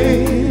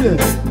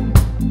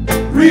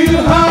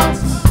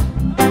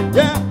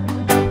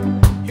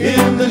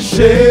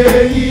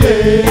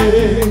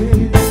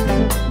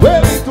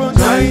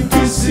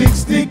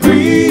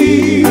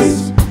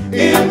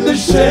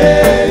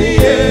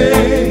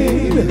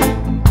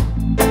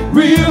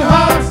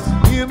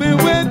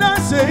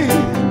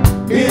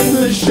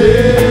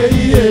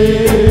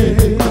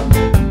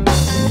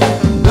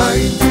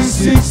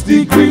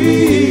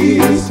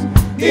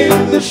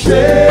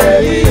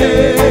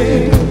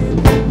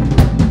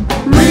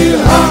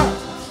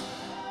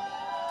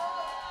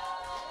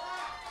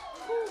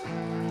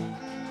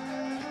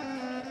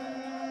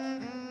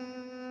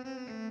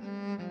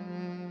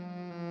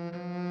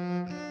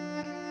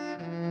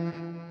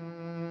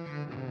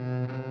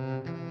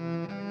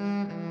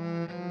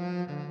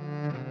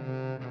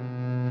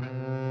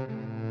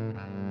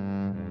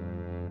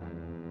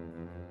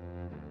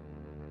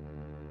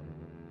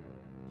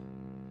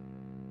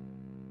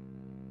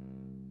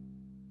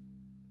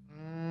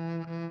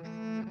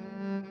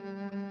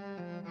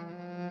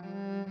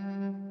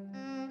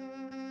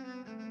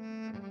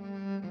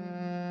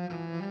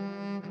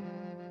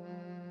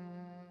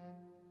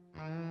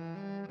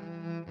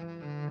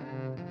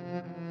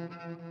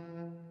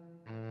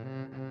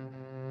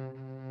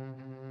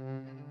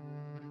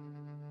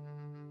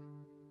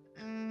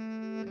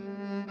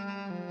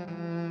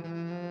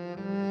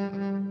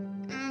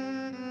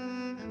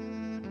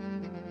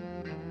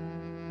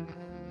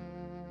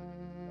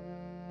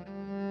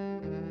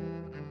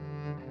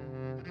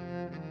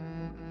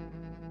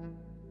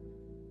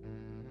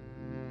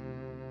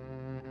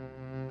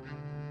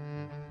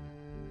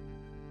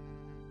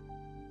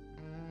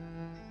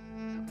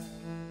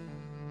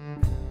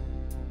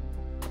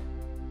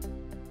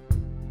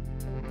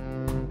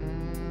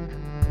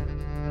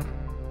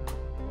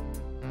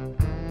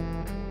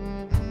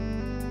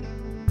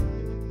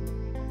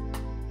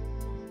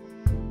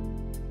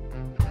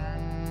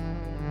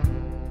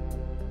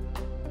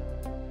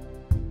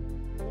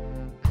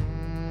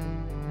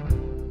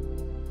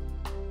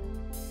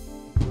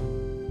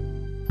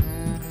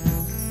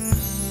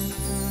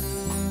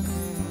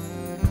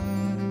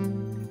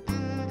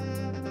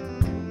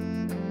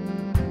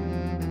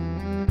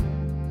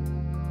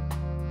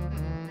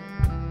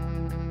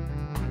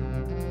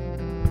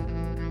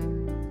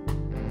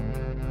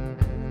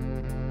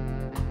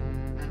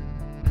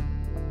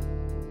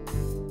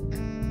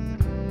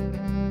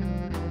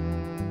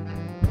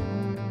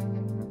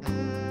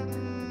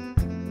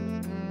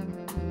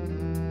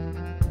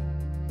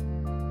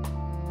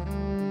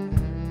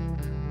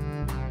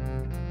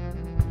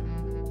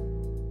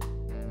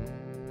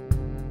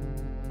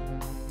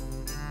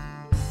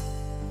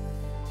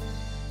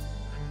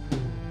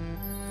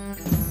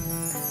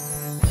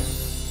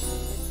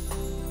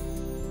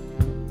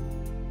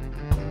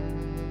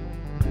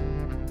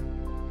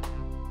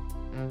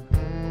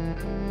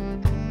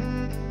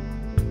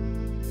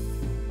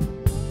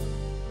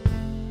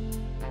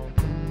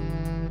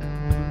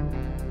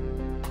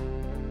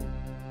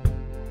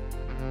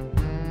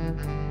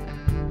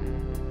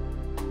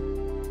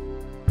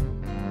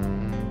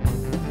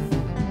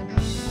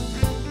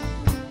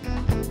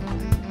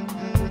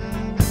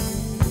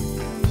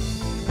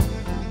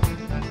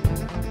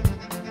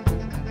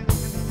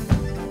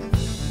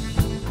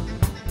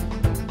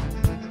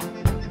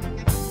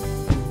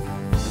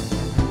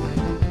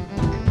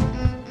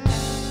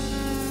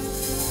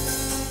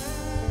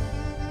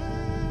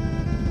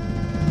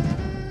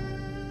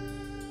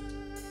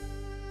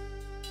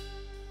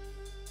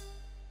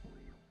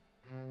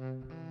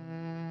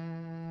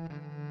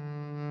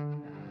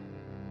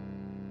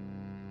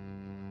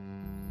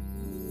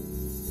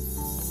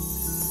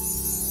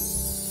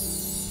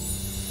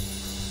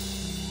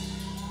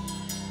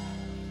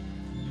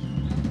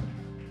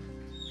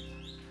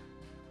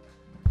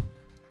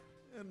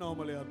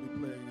 normally I'd be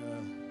playing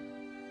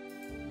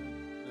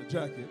a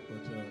jacket,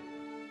 but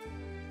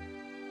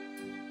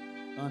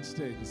on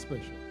stage is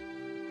special.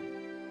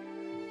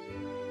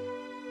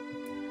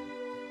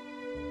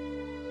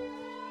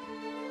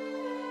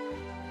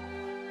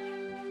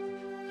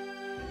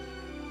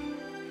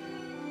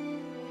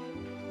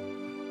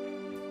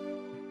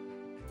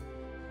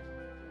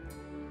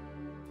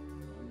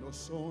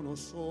 Sono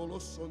solo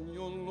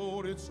sogno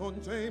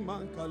all'orizzonte,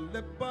 manca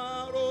le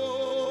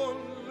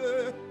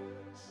parole.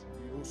 Sì,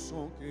 io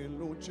so che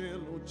lo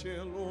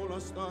cielo, la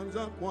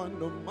stanza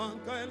quando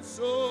manca il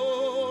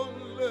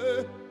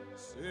sole.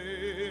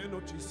 Se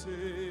non ci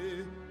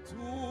sei tu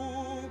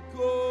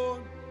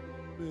con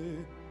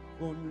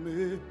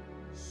me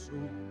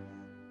su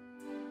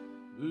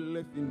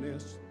le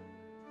finestre.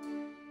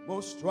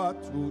 Mostra a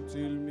tutti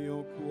il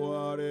mio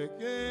cuore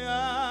che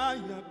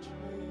hai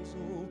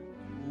acceso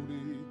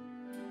pure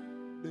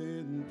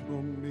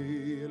dentro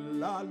me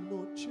la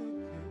luce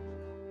che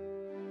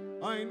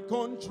hai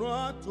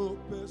incontrato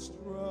per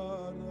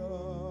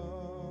strada.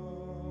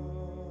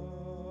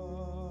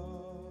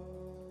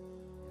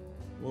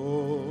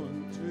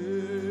 Con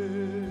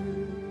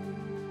te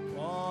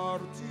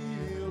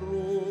partirò,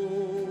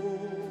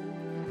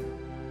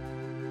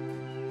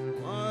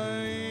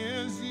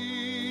 paesi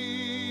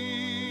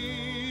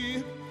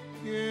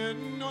che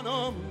non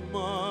ho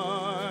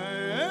mai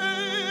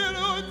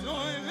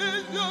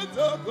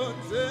con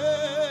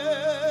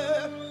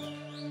te,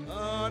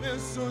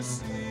 adesso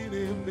sì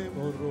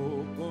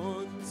rimevorò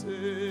con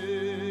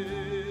te,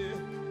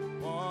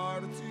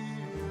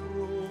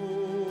 partirò.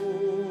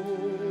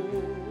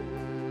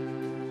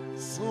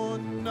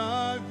 Son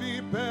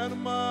navi per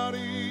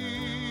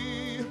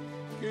mari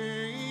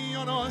che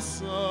io non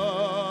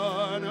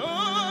so,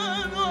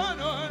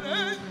 non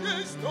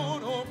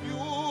esistono più,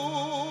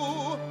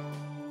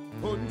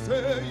 con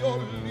te io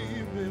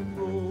li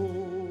vivrò.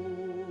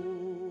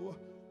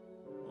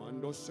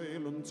 Quando sei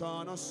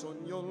lontana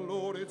sogno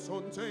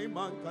all'orizzonte,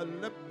 manca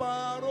le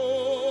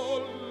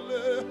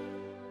parole.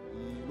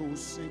 Io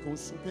sei con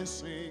su che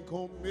sei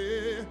con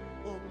me,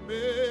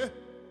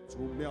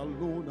 tu mia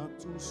luna,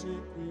 tu sei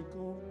qui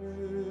con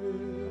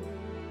me.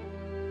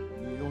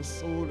 Io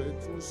sole,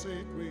 tu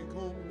sei qui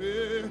con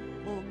me,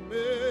 con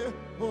me,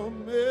 con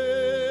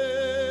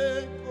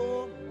me,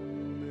 con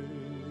me.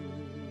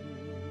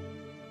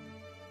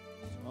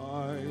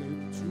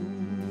 Time to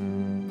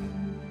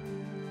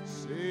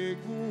say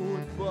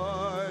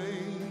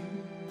goodbye.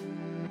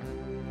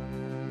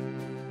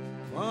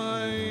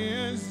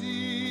 Paesi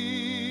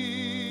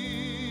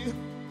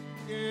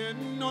che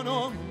non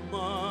ho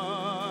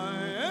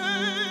mai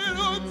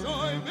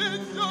rotto e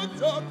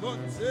vissuto con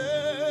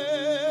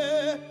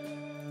te.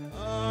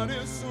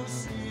 Adesso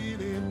si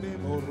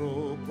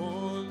rimemorò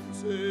con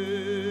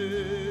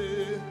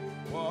te.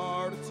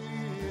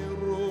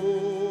 Partirò.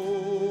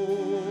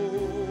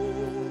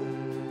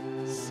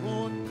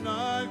 Son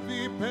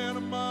navi per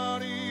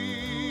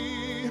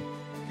mari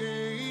che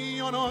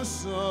io non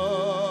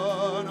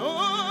so,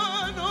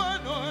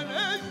 non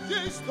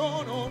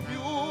esistono più.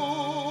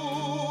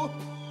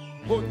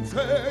 Con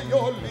te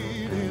io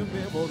li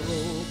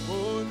rimevorò,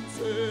 con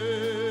te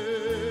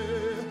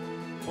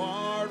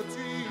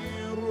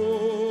partirò.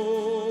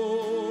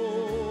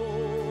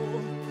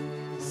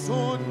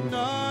 Son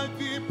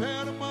navi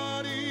per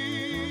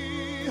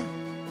mari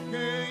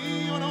che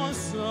io non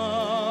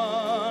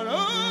so,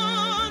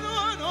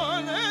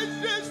 non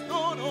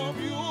esistono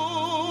più.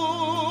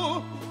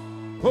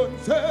 Con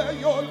te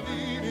io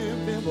li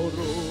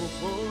rimevorò,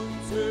 con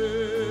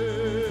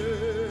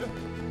te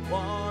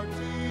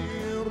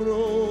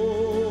partirò.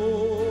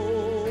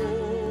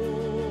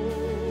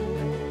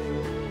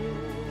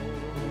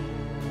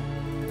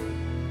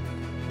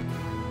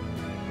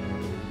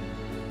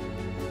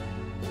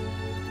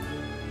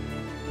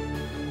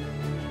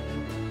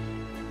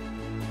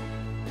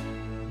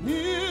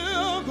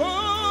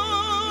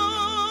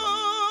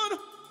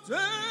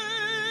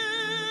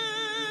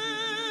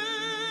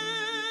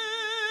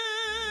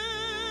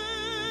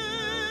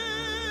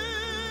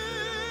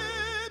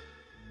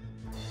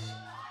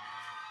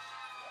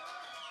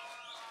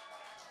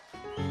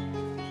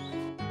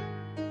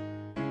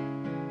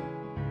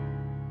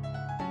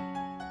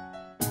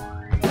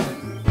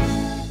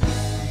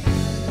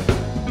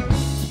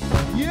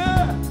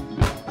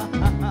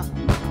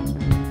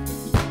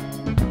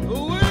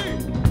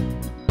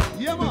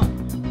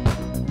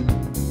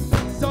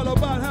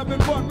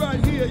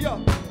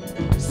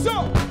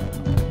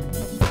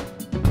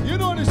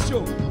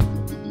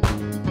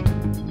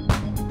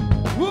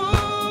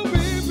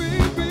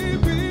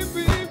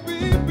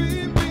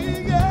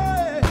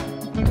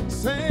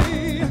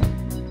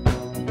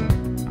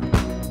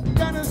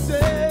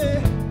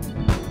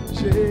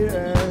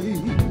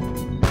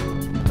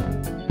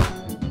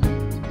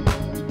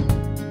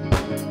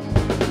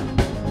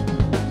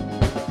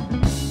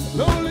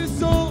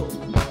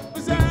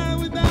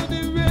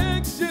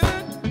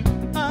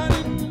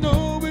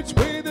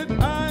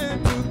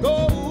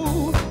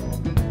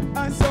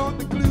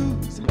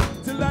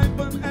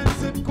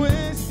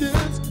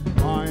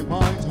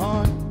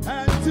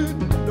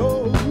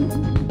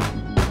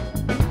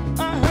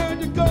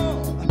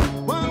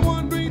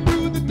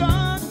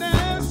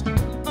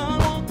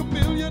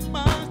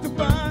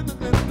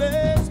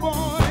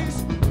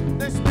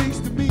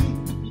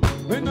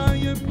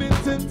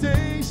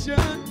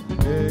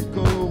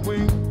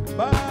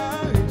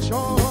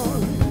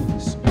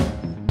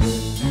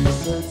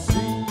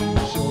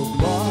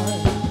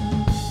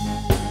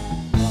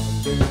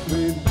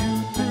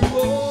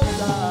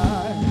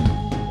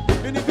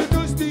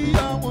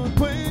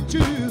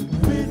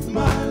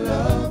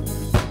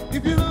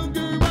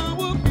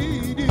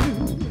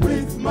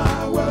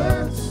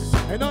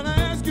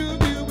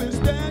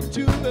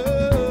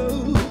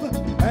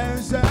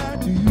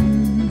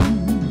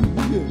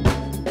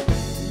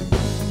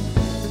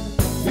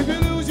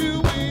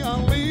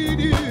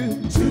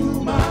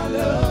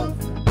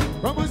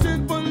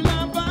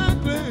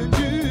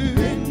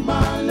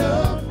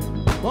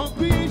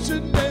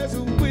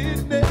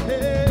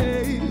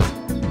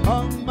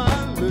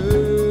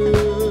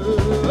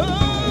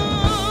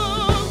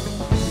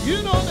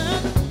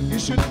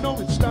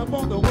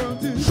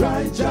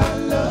 Try your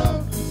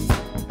love.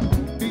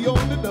 The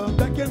only love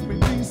that can be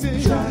pleasing.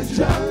 Try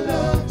your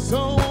love.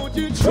 So won't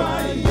you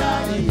try,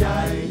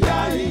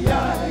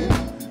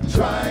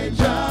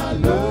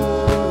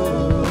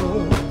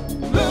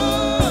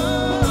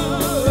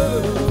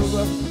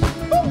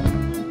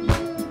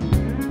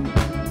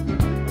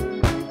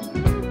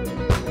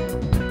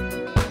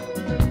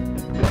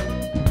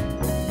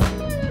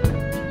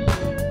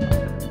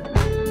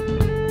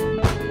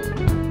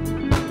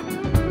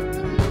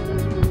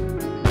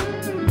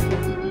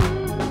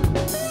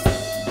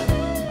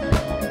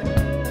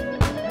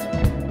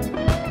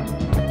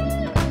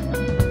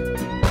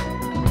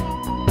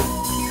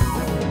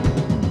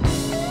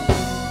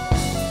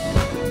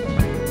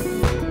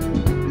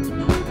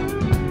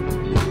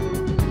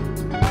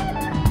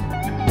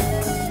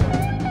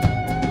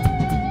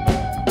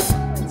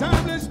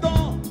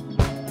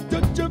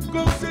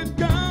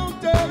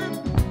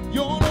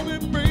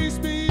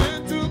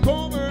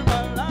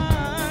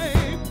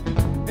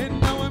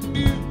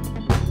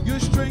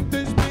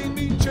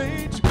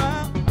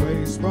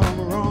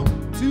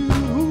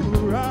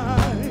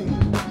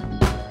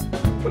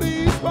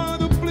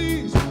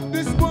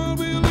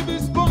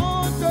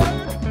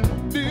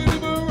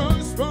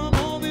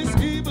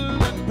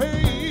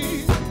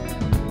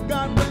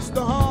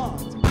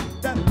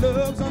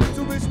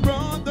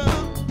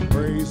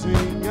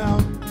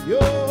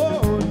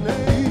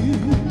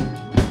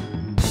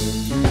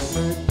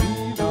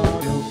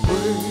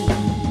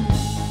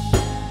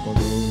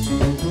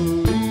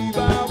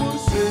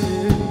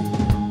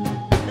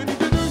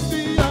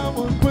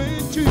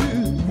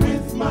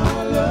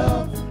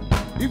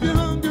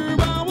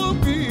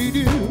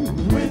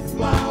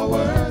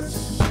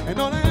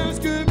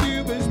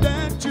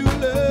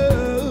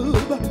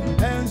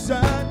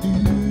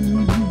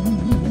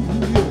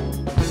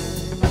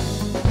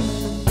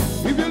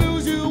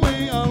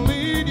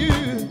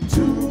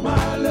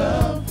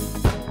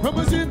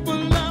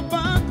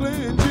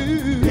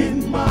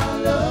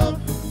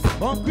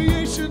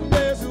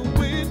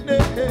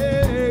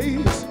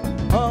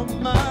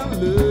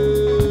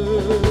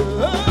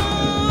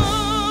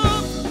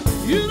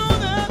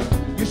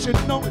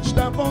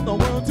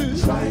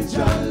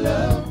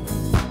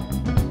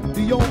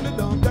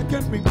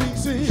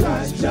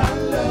 try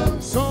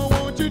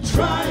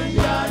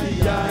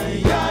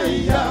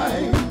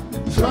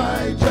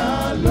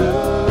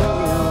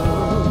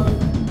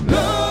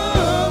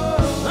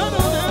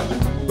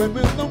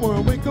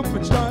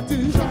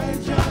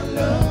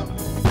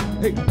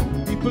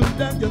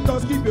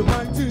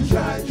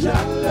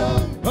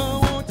love.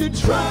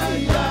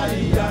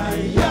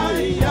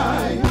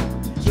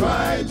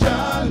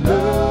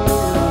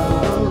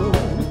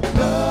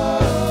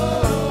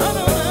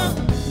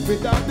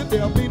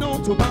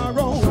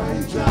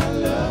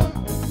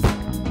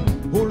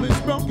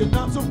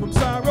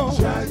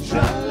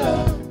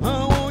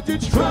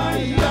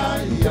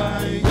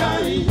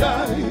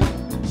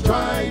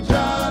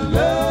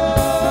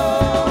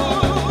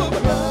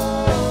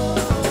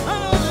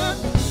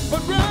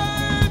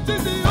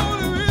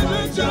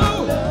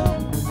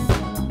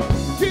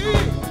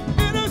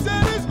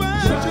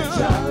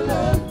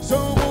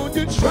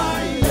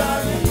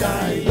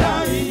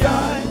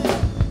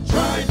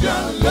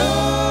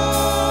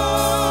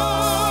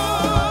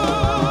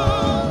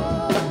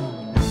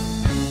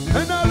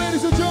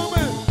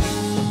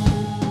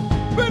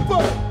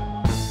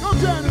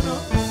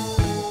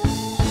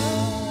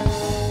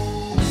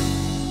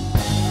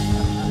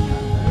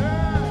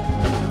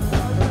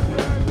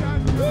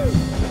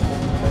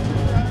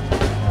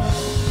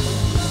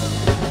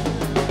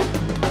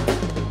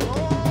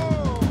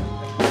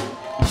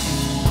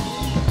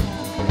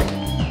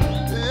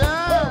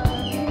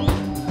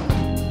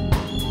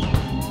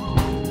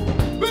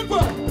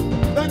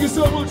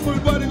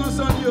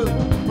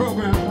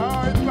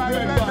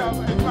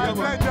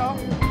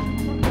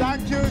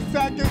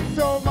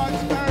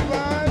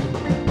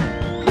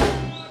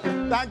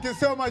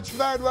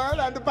 Third World,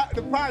 and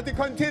the party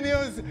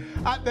continues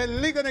at the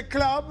Ligonic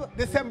Club,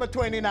 December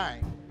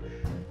 29.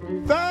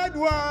 Third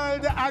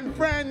World and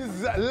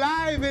Friends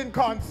live in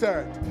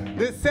concert,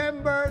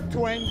 December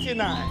 29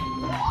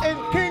 in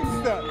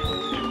Kingston.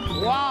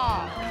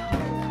 Wow!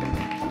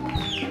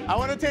 I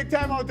want to take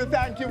time out to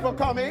thank you for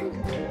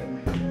coming,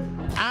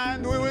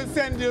 and we will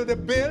send you the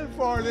bill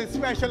for this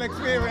special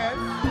experience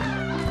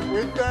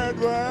with Third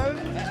World.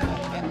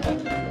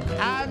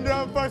 And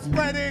for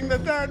spreading the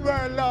Third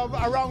World love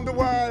around the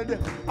world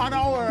on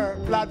our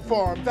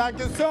platform. Thank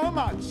you so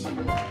much.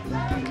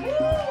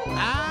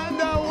 And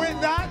with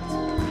that,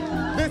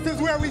 this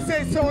is where we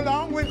say so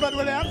long. Winford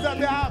Williams, on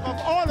behalf of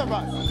all of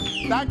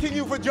us, thanking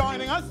you for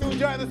joining us. Do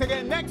join us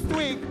again next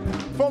week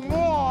for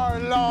more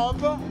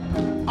love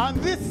on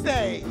this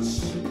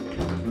stage.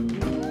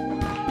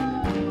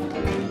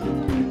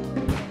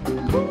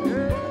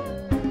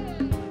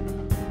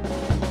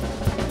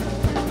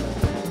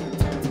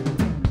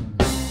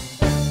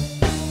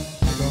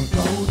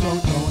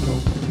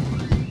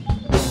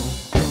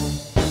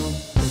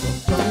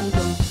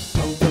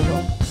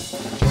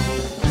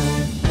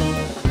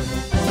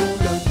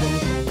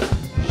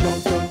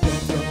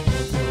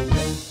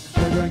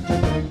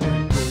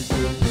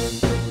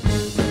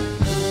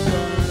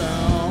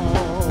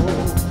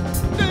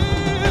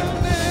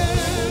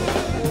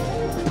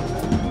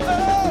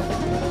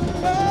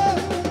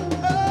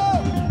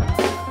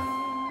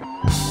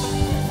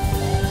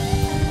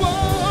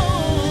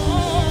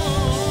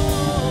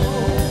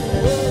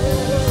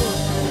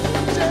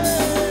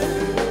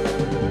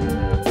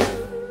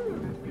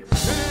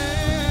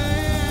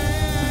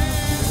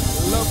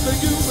 the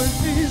human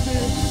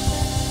easy.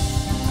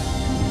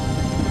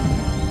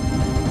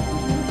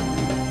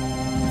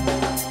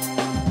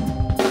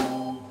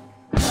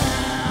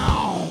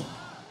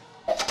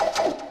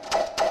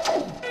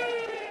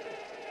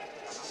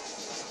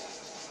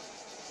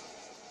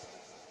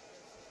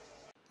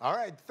 All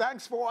right,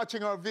 thanks for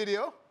watching our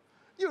video.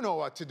 You know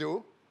what to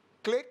do.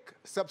 Click,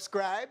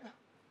 subscribe,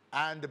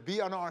 and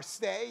be on our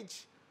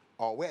stage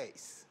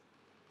always.